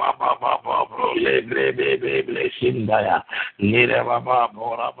baba lebre bebe shindaya lede baba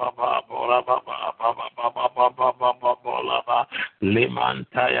bora baba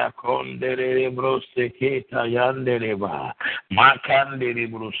limantaya kondere broseketa yandereba makandere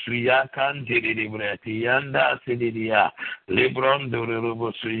brosuya kandere brati yanda sidiya librondoro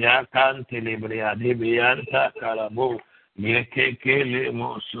brosuya kantele brati biyanta karabo yekekele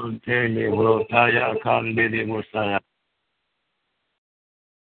mosuntele brotaya kandere brosaya.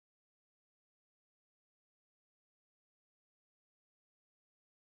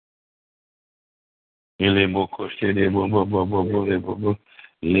 Ile boko shede bobo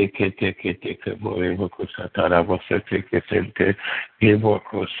lekete kete boe boko satara bosete kete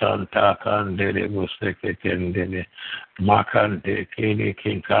Kiboko Santa Candele Busekendele Makande Kili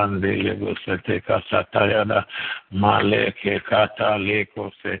Kinkandele Busete Kasatayada Maleke Kata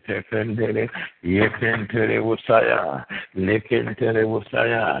Leko Sete Kendele Yekentere Usaya Lekentere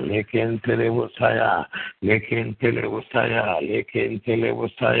Usaya Lekentere Usaya Lekentere Usaya Lekentere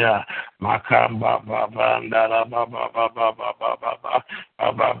Usaya Makamba Baba Ndara Baba Baba Baba Baba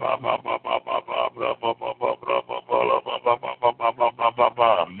Baba Baba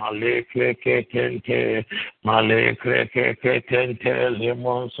Baba Maleke Kente Maleke Kente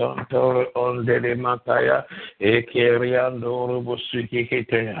Lemon Santo on the Mataya Ekeriando Busuki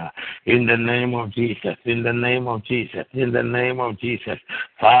Kitea. In the name of Jesus, in the name of Jesus, in the name of Jesus,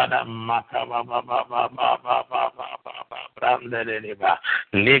 Father Makaba Baba Baba Baba Brandeba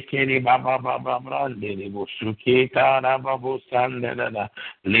Lekiri Baba Baba Brandeli Busuki Tara Babu Sandela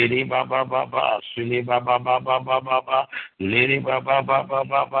Lady Baba Baba Suli Baba Baba Baba Lady Baba Baba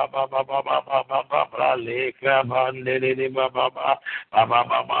Baba Baba Baba Baba Leka Bandeli Baba Baba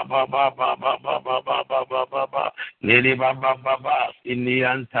Baba Baba Baba Baba Baba Lady Baba Baba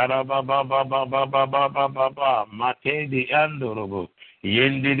Indian Tara Baba Baba Baba Baba Mate di Andorobo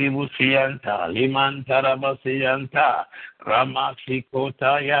Yendi Busianta Liman Tarabasianta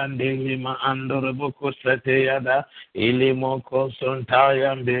Ramasikota Yandi Lima Andorobo Kosateada Ilimoko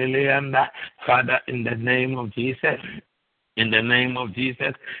Sontaya Belianda. Father, in the name of Jesus. In the name of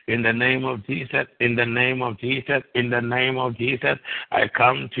Jesus, in the name of Jesus, in the name of Jesus, in the name of Jesus, I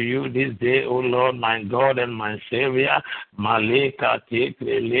come to you this day, O Lord, my God and my Savior. Maleka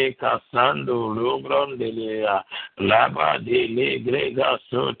tekreleka sando lubron delea laba dele grega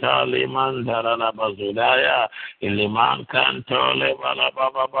sota limandara la bazudaya iliman kantole bala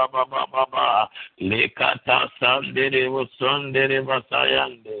baba baba baba lekata sandere usondere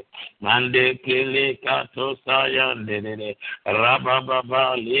basayande mande kele kato sayande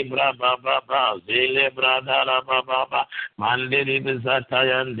Rababa Libra Baba Zelebra Dara Baba Mandiri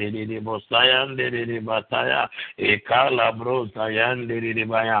Bizatayan Diri Bosayan Diri Bataya Ekala Brosayan Diri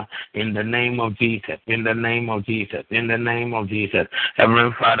Baya. In the name of Jesus, in the name of Jesus, in the name of Jesus.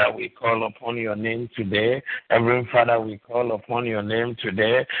 Heavenly Father, we call upon your name today. Heavenly Father, we call upon your name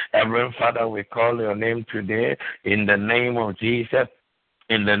today. Heavenly Father, we call your name today. In the name of Jesus.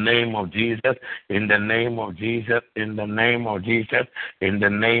 In the name of Jesus, in the name of Jesus, in the name of Jesus, in the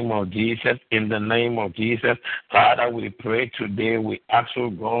name of Jesus, in the name of Jesus. Father, we pray today, we ask, oh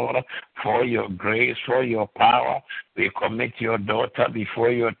God, for your grace, for your power. We commit your daughter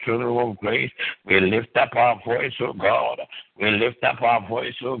before your throne of grace. We lift up our voice, oh God. We lift up our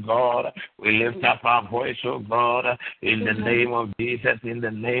voice, oh God. We lift up our voice, oh God, in the name of Jesus, in the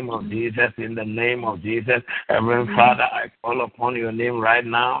name of Jesus, in the name of Jesus. Heavenly Father, I call upon your name right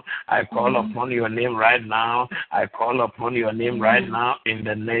now. I call upon your name right now. I call upon your name right now in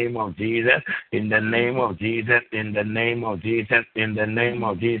the name of Jesus, in the name of Jesus, in the name of Jesus, in the name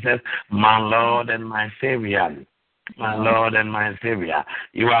of Jesus, my Lord and my Savior. My Lord and my Savior,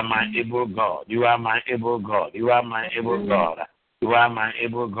 you are my able God. You are my able God. You are my able God. You are my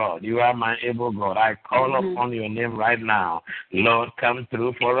able God. You are my able God. I call upon your name right now. Lord, come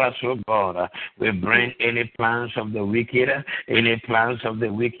through for us, oh God. We bring any plans of the wicked, any plans of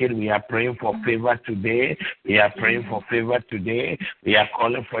the wicked. We are praying for favor today. We are praying for favor today. We are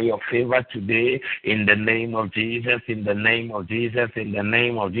calling for your favor today in the name of Jesus, in the name of Jesus, in the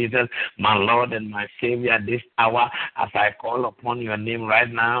name of Jesus. My Lord and my Savior, this hour, as I call upon your name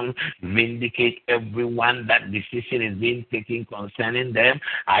right now, vindicate everyone that decision is being taken concerning them.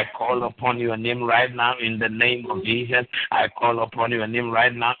 I call upon your name right now in the name of Jesus. I call upon your name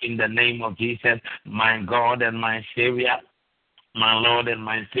right now in the name of Jesus, my God and my Savior, my Lord and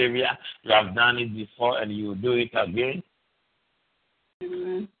my Savior. You have done it before and you will do it again.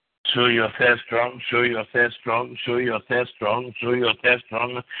 Show yourself strong, show yourself strong, show yourself strong, show yourself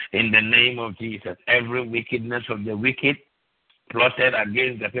strong in the name of Jesus. Every wickedness of the wicked plotted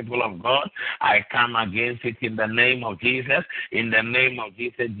against the people of God, I come against it in the name of Jesus. In the name of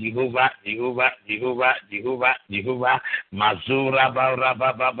Jesus, Jehovah, Jehovah, Jehovah, Jehovah, Jehovah, Mazura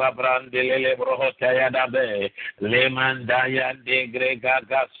Baba Brandelele Brohotaya Dabe, Lemandaya de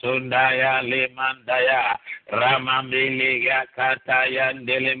Gregaga Sundaya, Lemandaya, Ramamili Yakataya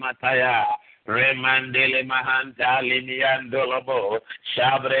Dele Mataya. Remandele mahanta liniandolobo.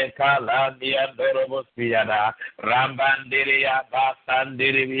 Shabre kala diandorobo spiada. Rambandiria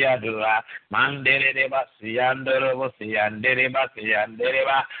basandiria dura. Mandere de basiandorobo siandere basiandere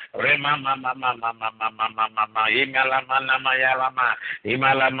ba. Remama mama mama mama mama. Imalama nama yalama.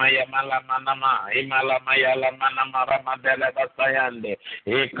 Imalama yamalama nama. Imalama yalama nama ramadele basayande.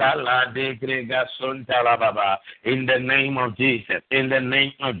 Ikala degrega suntala baba. In the name of Jesus. In the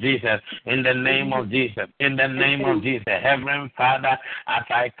name of Jesus. In the name of Jesus. In the name of Jesus. Heavenly Father, as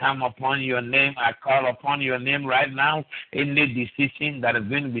I come upon your name, I call upon your name right now. Any decision that is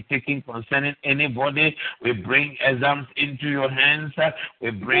going to be taken concerning anybody, we bring exams into your hands.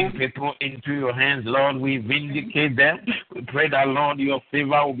 We bring people into your hands. Lord, we vindicate them. We pray that, Lord, your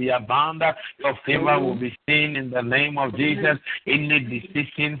favor will be abundant. Your favor will be seen in the name of Jesus. Any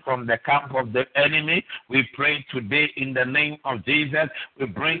decision from the camp of the enemy, we pray today in the name of Jesus. We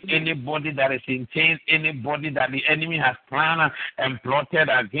bring anybody that is in chains, anybody that the enemy has planned and plotted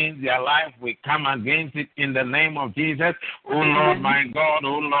against their life, we come against it in the name of Jesus. Oh Lord my God,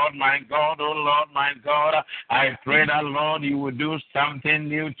 oh Lord my God, oh Lord my God, I pray that, Lord, you will do something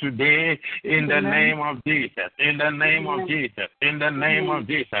new today in the name of Jesus, in the name of Jesus, in the name of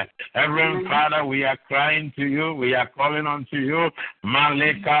Jesus. Heavenly Father, we are crying to you, we are calling unto you.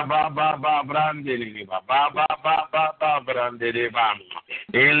 Maleka baba brandeli baba baba brandeli bam.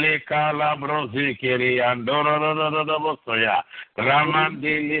 Eleka la brozikeri andoro bosoya.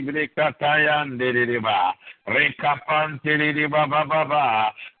 Ramandeli brikataya ndeliba. Rekapanteli baba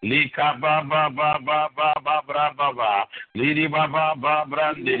baba. Lika baba baba baba baba. Lidi baba baba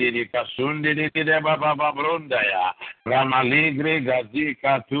brandeli kasundeli de baba brondaya. Ramaligre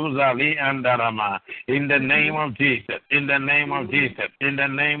gazika tuzali andarama. In the name of Jesus, in the name of Jesus, in the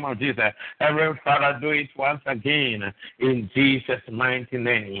name of Jesus. Heavenly Father, do it once again in Jesus' mighty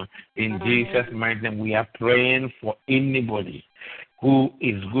name. In Jesus' mighty name, we are praying for anybody who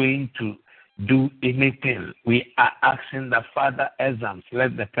is going to do anything. We are asking the Father exams,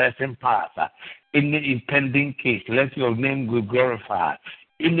 let the person pass. Any impending case, let your name be glorified.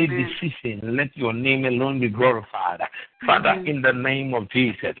 Any decision, let your name alone be glorified. Father, in the name of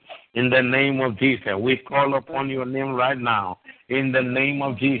Jesus, in the name of Jesus, we call upon your name right now. In the name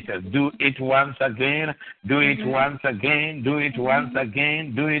of Jesus, do it once again, do it once again, do it once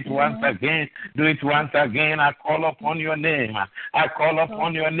again, do it once again, do it once again. I call upon your name. I call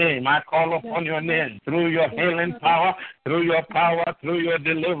upon your name. I call upon your name through your healing power, through your power, through your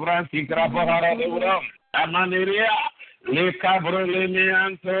deliverance. Le cabro le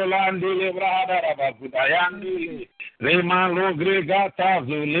miantolandi le brada rabagudayandi le malo gregata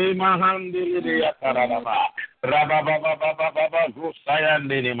le mahandi le yataraba rababa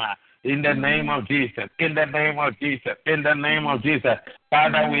gusayandi ma. In the name of Jesus, in the name of Jesus, in the name of Jesus.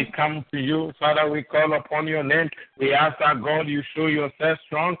 Father, we come to you. Father, we call upon your name. We ask our God, you show yourself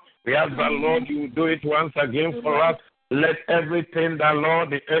strong. We ask our Lord, you do it once again for us. Let everything that, Lord,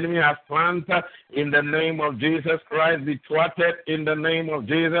 the enemy has planted in the name of Jesus Christ be thwarted in the name of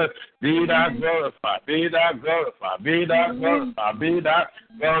Jesus. Be thou glorified, be thou glorified, be thou glorified, be thou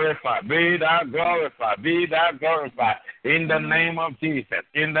glorified, be thou glorified, be thou glorified in the name of Jesus,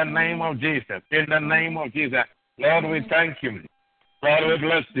 in the name of Jesus, in the name of Jesus. Lord, we thank you. Lord, we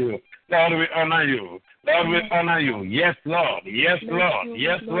bless you. Lord, we honor you. Lord, we honor you. Yes, Lord. Yes, Lord.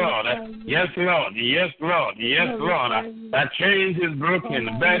 Yes, Lord. Yes, Lord. Yes, Lord. Yes, Lord. That chains is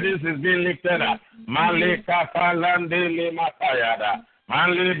broken. Burdens is being lifted up. Malika palandele matayada.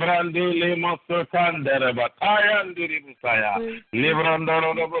 Mali brandele mosokandere bataya ndiribusaya.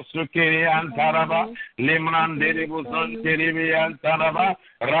 Librandoro bosukiri antaraba. Limrandiri busontiri antaraba.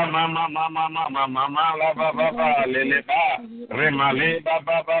 Ramama mama mama mama la baba leleba. Remale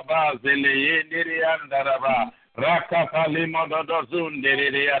baba baba zeleye ndiri andaraba. Rakafali mododozun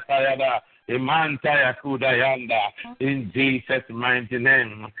ndiri atayada. Imanta yakuda yanda. In Jesus' mighty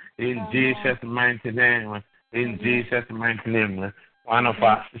name. In Jesus' mighty name. In Jesus' mighty name. One of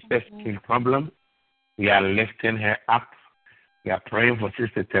our sisters in problem, we are lifting her up. We are praying for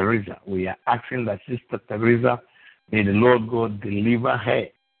Sister Teresa. We are asking that Sister Teresa, may the Lord God deliver her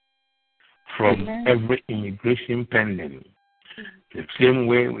from every immigration pending. The same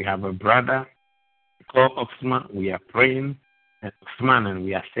way we have a brother called Oxman. We are praying at Oxman and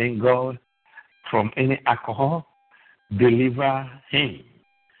we are saying, God, from any alcohol, deliver him.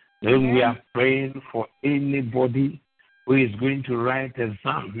 Then we are praying for anybody who is going to write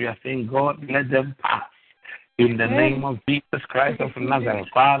exams. We are saying, God, let them pass. In the name of Jesus Christ of Nazareth,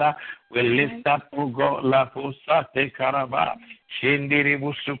 Father, we lift up, O God, La Posa Te Karaba, Let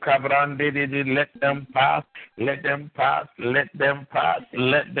them pass, let them pass, let them pass,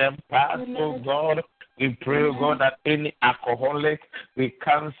 let them pass, oh God. We pray, oh God, that any alcoholic, we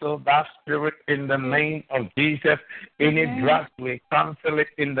cancel that spirit in the name of Jesus. Any drugs, we cancel it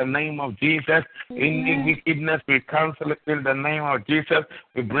in the name of Jesus. Any wickedness, we cancel it in the name of Jesus.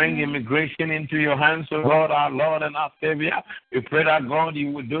 We bring immigration into your hands, oh God, our Lord and our Savior. We pray that, God,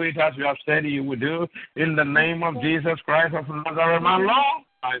 you will do it as you have said you will do. In the name of Jesus Christ of Nazareth, my Lord,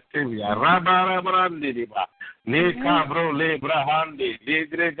 my Savior. Cabro le brahandi,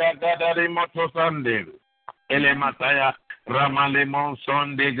 Degrega Dadari Motosande, Elemataya, Ramalemon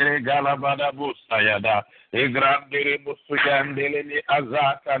Son de Gregalabada Busayada, Egrande Busuyandele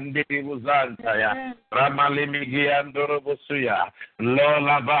Azak and Dibuzantaya, Ramalemigi and Dorobusuya,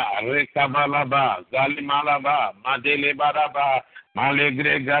 Lolaba, Rekabalaba, Zalimalaba, Madele Badaba,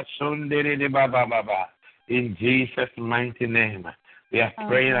 Malegrega Sundere de Baba Baba. In Jesus' mighty name. We are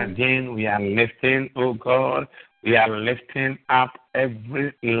praying again. We are lifting, oh God, we are lifting up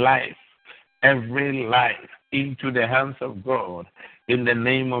every life into the hands of God. In the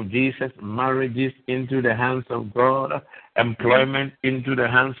name of Jesus, marriages into the hands of God, employment into the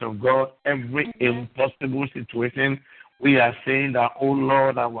hands of God, every impossible situation. We are saying that, oh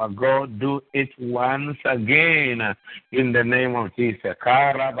Lord, our God, do it once again in the name of Jesus.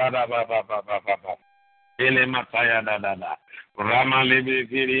 Rama Libi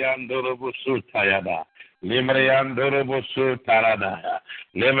Girian Dorobusu Tayada, Limrian Dorobusu Taradaya,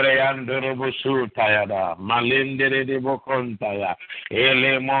 Limrian Dorobusu Tayada, Malindere de Bocontaya,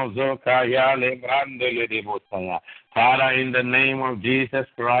 Ele Mozokaya, Lebrandele de Botaya. Father, in the name of Jesus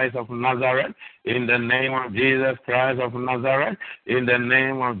Christ of Nazareth, in the name of Jesus Christ of Nazareth, in the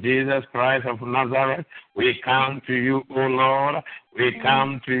name of Jesus Christ of Nazareth, we come to you, O Lord. We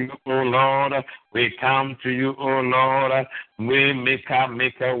come to you, O Lord. We come to you, O Lord. We make a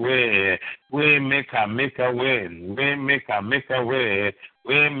way. We make a way. We make a way.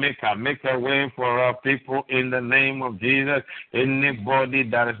 We make a way for our people in the name of Jesus. Anybody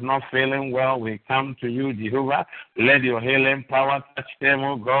that is not feeling well, we come to you, Jehovah. Let your healing power touch them,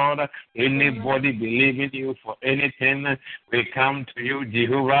 oh God. Anybody believing you for anything, we come to you,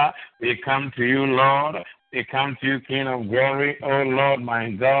 Jehovah. We come to you, Lord. We come to you, King of Glory. Oh, Lord, my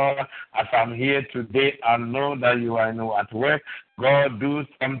God, as I'm here today, I know that you are at work. God, do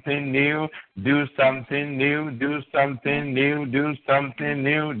something new, do something new, do something new, do something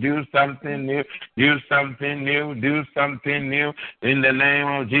new, do something new, do something new, do something new, in the name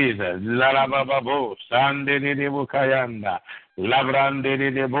of Jesus. Lalababo, Sande de Bukayanda, Labrande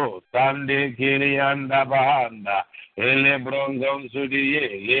de Bo, Sande Kirianda Bahanda, Ele Bronzon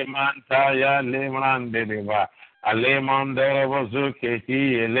Sudie, Le Mantaya, Le Mandeva. Ale mandara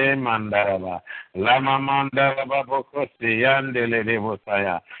Zuketi, ele mandaraba, lama mandaraba bokosi yandele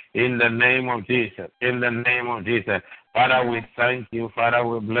devotaya. In the name of Jesus, in the name of Jesus, Father, we thank you. Father,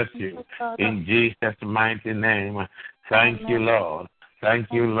 we bless you. In Jesus' mighty name, thank you, Lord.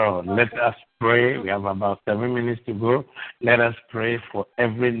 Thank you, Lord. Let us pray. We have about 7 minutes to go. Let us pray for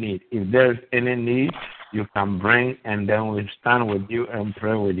every need. If there is any need, you can bring, and then we'll stand with you and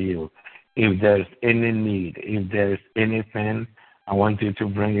pray with you. If there's any need, if there's anything, I want you to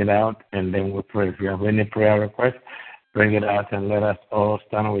bring it out, and then we'll pray. If you have any prayer request, bring it out, and let us all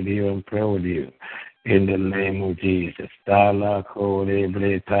stand with you and pray with you. In the name of Jesus.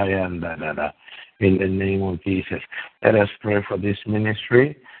 In the name of Jesus. Let us pray for this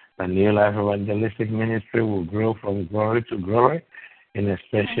ministry. The New Life Evangelistic Ministry will grow from glory to glory in a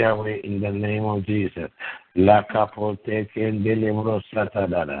special way in the name of Jesus.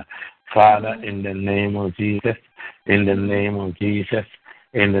 Father, in the name of Jesus, in the name of Jesus,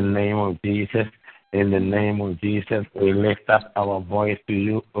 in the name of Jesus, in the name of Jesus, we lift up our voice to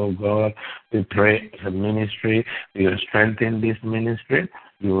you, oh God. We pray as a ministry, you will strengthen this ministry.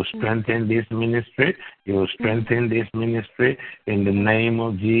 You will strengthen this ministry. You will strengthen this ministry in the name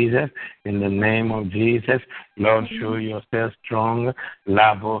of Jesus. In the name of Jesus, Lord, show yourself strong.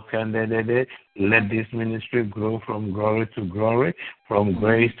 Let this ministry grow from glory to glory, from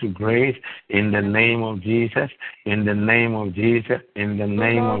grace to grace. In the name of Jesus. In the name of Jesus. In the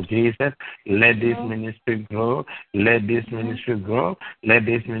name of Jesus, let this ministry grow. Let this ministry grow. Let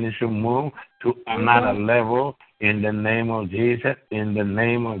this ministry move to another level. In the name of Jesus, in the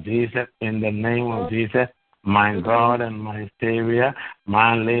name of Jesus, in the name of Jesus, my God and my Savior,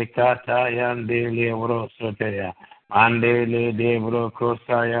 Malekatayandelia Brosotea, Mandele de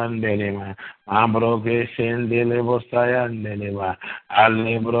Brocosayandelema, Ambrogeshendele Bosayandelema,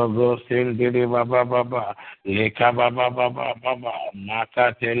 Alebrogosindele Baba, Lekababa Baba,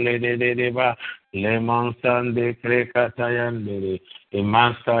 Makatele de Deba, Lemon Sande Krekatayandere,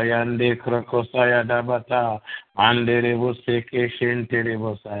 Imasayande Krakosaya Dabata, Andere Boseke Shentere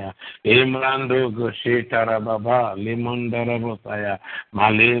Bosaya, Imrando Gosheta Rababa, Limondara Bosaya,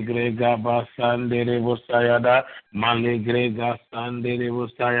 Malegre Gaba Sandere Bosayada, Malegre Gasandere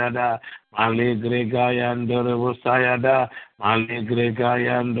Bosayada, Malegre Gayandere Bosayada, Malegre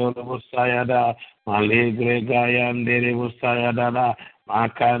Gayandere Bosayada, Malegre Gayandere Bosayada,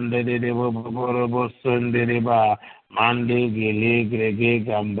 Makande de Boborobo Sundereba, Mande Gele Grege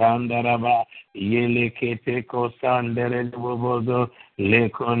Gambandaraba, Yele Keteko Sandere de Bobozo, Le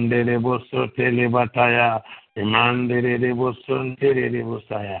Conde de Bosso Telebataya, Mande de Bosson Tere de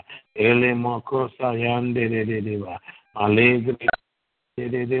Bosaya, Ele Mocosa Yande de Deva, Malegre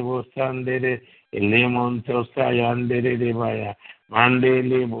de Bosandere, Ele Montosa Yande de Devaya, Mande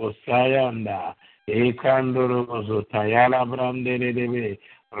le Bosayanda. Ekandoro bozo tayala brandere debe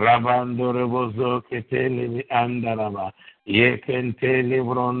rabandoro bozo ketele andaraba yekentele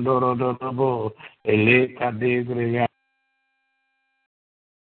brondoro dobo ele kadegre ya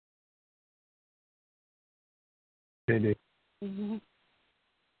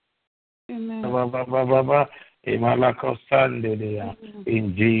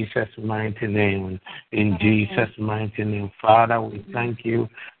in Jesus' mighty name, in Jesus' mighty name. Father, we thank you.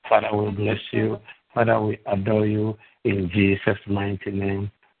 Father, we bless you. Father, we adore you in Jesus' mighty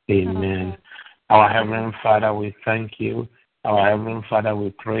name. Amen. Our Heavenly Father, we thank you. Our Heavenly Father, we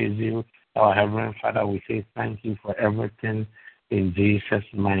praise you. Our Heavenly Father, we say thank you for everything in Jesus'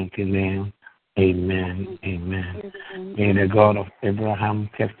 mighty name. Amen. Amen. May the God of Abraham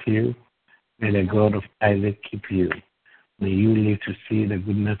keep you. May the God of Isaac keep you. May you live to see the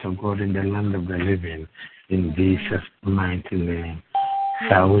goodness of God in the land of the living. In Jesus' mighty name.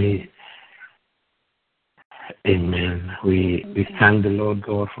 Shall we? Amen. We thank the Lord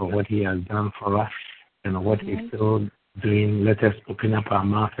God for what He has done for us and what He's still doing. Let us open up our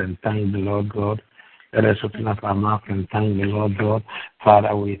mouth and thank the Lord God. Let us open up our mouth and thank the Lord God.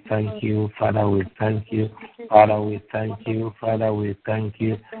 Father, we thank you. Father, we thank you. Father, we thank you. Father, we thank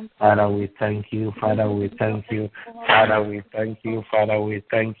you. Father, we thank you. Father, we thank you. Father, we thank you. Father, we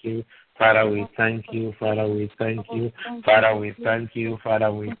thank you. Father, we thank you. Father, we thank you. Father, we thank you.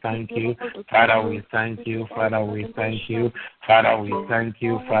 Father, we thank you. Father, we thank you. Father, we thank you. Father, we thank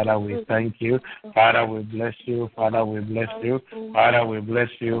you. Father, we thank you. Father, we bless you. Father, we bless you. Father, we bless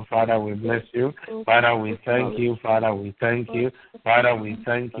you. Father, we bless you. Father, we thank you. Father, we thank you. Father, we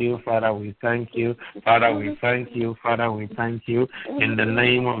thank you. Father, we thank you. Father, we thank you. Father, we thank you. In the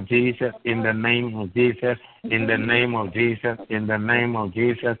name of Jesus, in the name of Jesus, in the name of Jesus, in the name of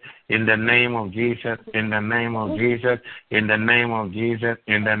Jesus, in the name of Jesus, in the name of Jesus, in the name of Jesus,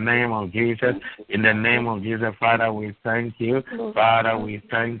 in the name of Jesus, in the name of Jesus, Father, we thank you. Father, we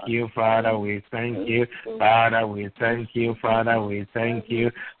thank you. Father, we thank you. Father, we thank you. Father, we thank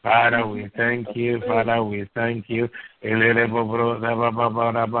you. Father, we thank you. Father, we thank you.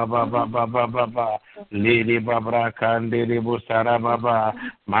 Lady Babra Kandiri Busara Baba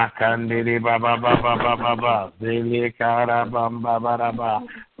Makandiri Baba Baba Baba Zili Kara Bamba Baraba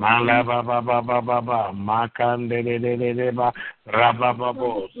Mala Baba Baba Baba Makandiri Deba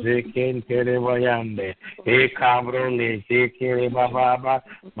Rabababo Zikin Terevayande Ekabrole Zikiri Baba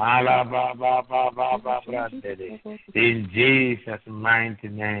Mala Baba Baba Brandere. In Jesus' mighty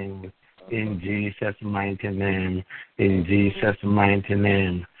name. In Jesus' mighty name. In Jesus' mighty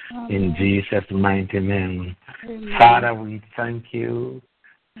name. In Jesus' mighty name. Father, we thank you.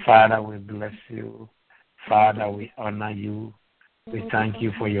 Father, we bless you. Father, we honor you. We thank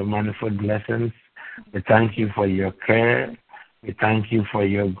you for your manifold blessings. We thank you for your care. We thank you for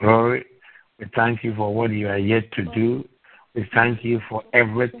your glory. We thank you for what you are yet to do. We thank you for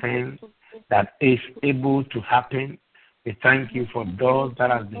everything that is able to happen. We thank you for doors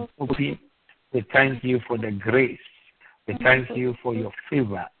that have been opened. We thank you for the grace. We thank you for your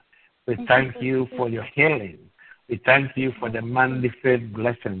favor. We thank you for your healing. We thank you for the manifold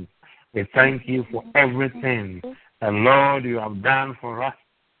blessings. We thank you for everything that, Lord, you have done for us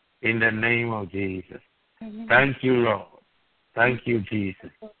in the name of Jesus. Thank you, Lord. Thank you,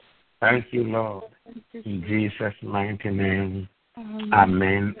 Jesus. Thank you, Lord. In Jesus' mighty name.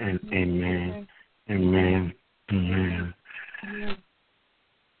 Amen and amen. Amen. Amen.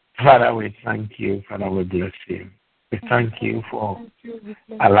 Father, we thank you. Father, we bless you. We thank you for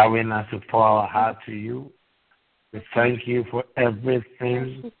allowing us to pour our heart to you. We thank you for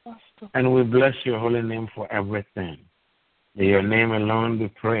everything, and we bless your holy name for everything. May your name alone be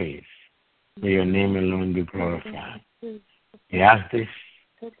praised. May your name alone be glorified. We ask this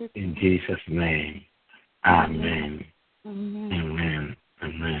in Jesus' name. Amen. Amen.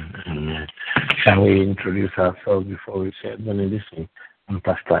 Amen. Amen. Shall we introduce ourselves before we share benediction? I'm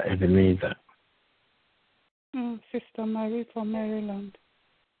Pastor Ebenezer. Sister Mary from Maryland.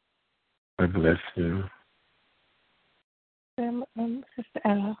 God bless you. Sister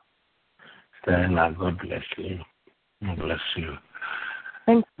Ella. Sister Ella, God bless you. God bless you.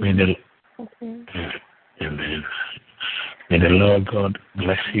 Thank you. Amen. May the Lord God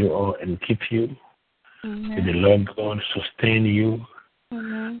bless you all and keep you. Amen. May the Lord God sustain you.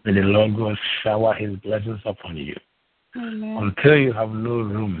 Amen. May the Lord God shower his blessings upon you. Amen. Until you have no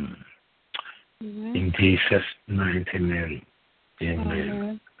room. Amen. In Jesus' mighty name.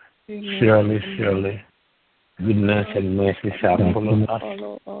 Amen. Amen. Surely, goodness and mercy shall follow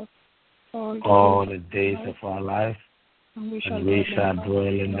us all the days of our life, and we shall dwell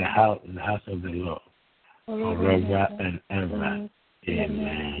in the house of the Lord forever and ever.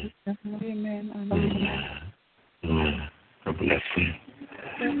 Amen. Amen. Amen. God bless you.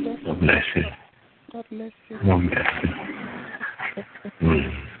 God bless you. God bless you. God bless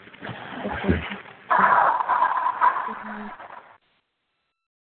you.